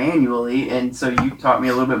do manually, and so you taught me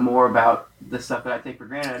a little bit more about the stuff that I take for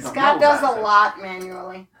granted. Scott does a lot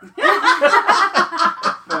manually.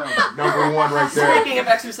 Number one right there. Speaking of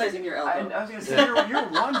exercising your elbow. I was going to say, your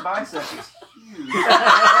one bicep is huge.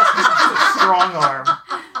 Strong arm.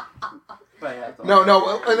 But yeah, No,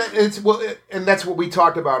 and that's what we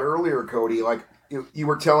talked about earlier, Cody. Like you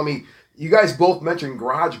were telling me, you guys both mentioned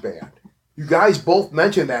GarageBand. You guys both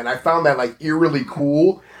mentioned that, and I found that like eerily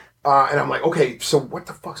cool. And I'm like, okay, so what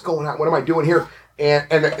the fuck's going on? What am I doing here? And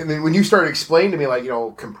then when you started explaining to me, like,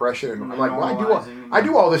 compression, and I'm like, well, I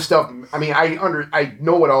do all this stuff. I mean, I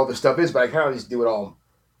know what all this stuff is, but I kind of just do it all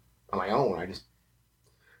on my own.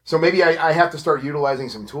 So maybe I have to start utilizing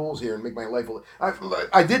some tools here and make my life. I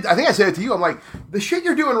think I said it to you. I'm like, the shit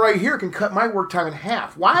you're doing right here can cut my work time in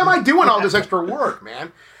half. Why am I doing all this extra work,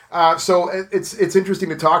 man? So it's interesting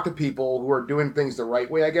to talk to people who are doing things the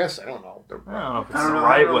right way, I guess. I don't know. I don't know if it's the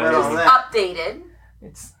right way. Updated.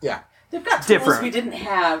 It's They've got tools different. we didn't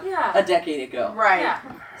have a decade ago. Right. Yeah.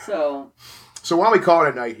 So why don't we call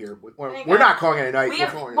it a night here? We're not calling it a night.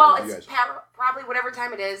 It's probably whatever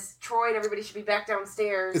time it is. Troy and everybody should be back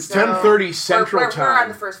downstairs. It's 10:30 Central We're Time. on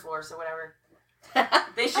the first floor, so whatever.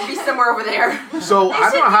 They should be somewhere over there. So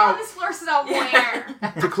I don't know how where.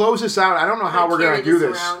 to close this out. I don't know how we're going to do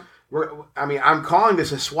this. I'm calling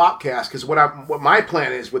this a swap cast because what my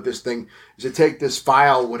plan is with this thing is to take this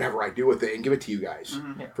file, whatever I do with it, and give it to you guys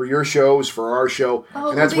for your shows, for our show.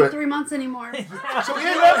 Oh, and that's it'll be what. 3 months anymore. So we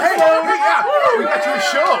got your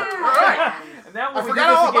show. All right. And then when I we do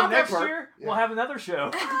forgot all this again about that next part. year, we'll have another show.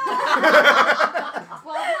 12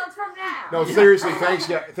 months from now. No, seriously, thanks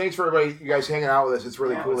for everybody, you guys hanging out with us. It's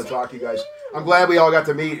really cool to talk to you guys. I'm glad we all got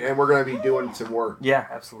to meet, and we're going to be doing some more. Yeah,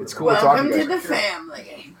 absolutely. It's cool to talk to Welcome you to guys. the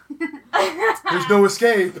family. There's no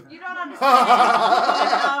escape. You don't understand.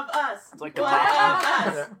 one of us. It's like the One of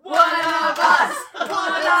us. One of us. One of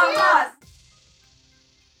us.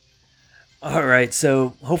 All right,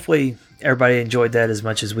 so hopefully everybody enjoyed that as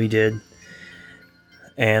much as we did.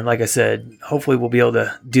 And like I said, hopefully we'll be able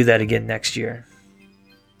to do that again next year.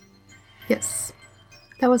 Yes.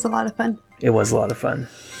 That was a lot of fun. It was a lot of fun.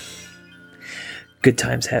 Good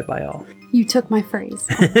times had by all. You took my phrase.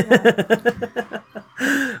 I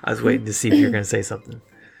was waiting to see if you were going to say something.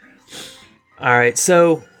 All right,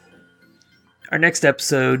 so our next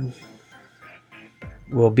episode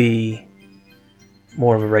will be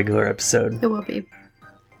more of a regular episode. It will be.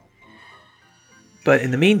 But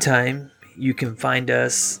in the meantime, you can find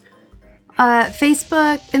us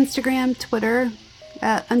Facebook, Instagram, Twitter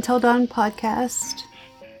at Until Dawn Podcast.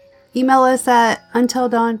 Email us at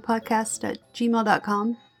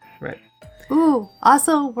untildawnpodcast@gmail.com. Right. Ooh,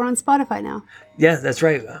 also, we're on Spotify now. Yeah, that's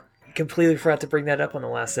right. Completely forgot to bring that up on the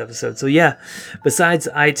last episode. So yeah, besides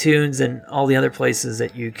iTunes and all the other places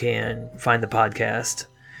that you can find the podcast,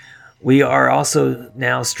 we are also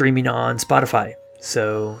now streaming on Spotify.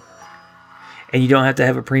 So, and you don't have to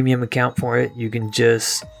have a premium account for it. You can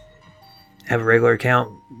just have a regular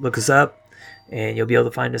account, look us up, and you'll be able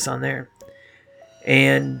to find us on there.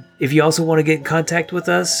 And if you also want to get in contact with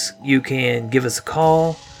us, you can give us a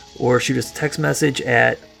call or shoot us a text message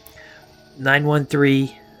at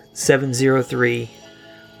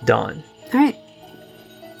 913-703-DAWN. All right.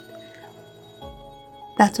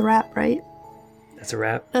 That's a wrap, right? That's a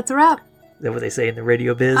wrap. That's a wrap. Is that what they say in the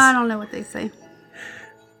radio biz? I don't know what they say.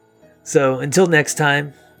 So until next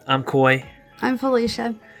time, I'm Coy. I'm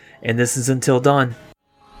Felicia. And this is Until Dawn.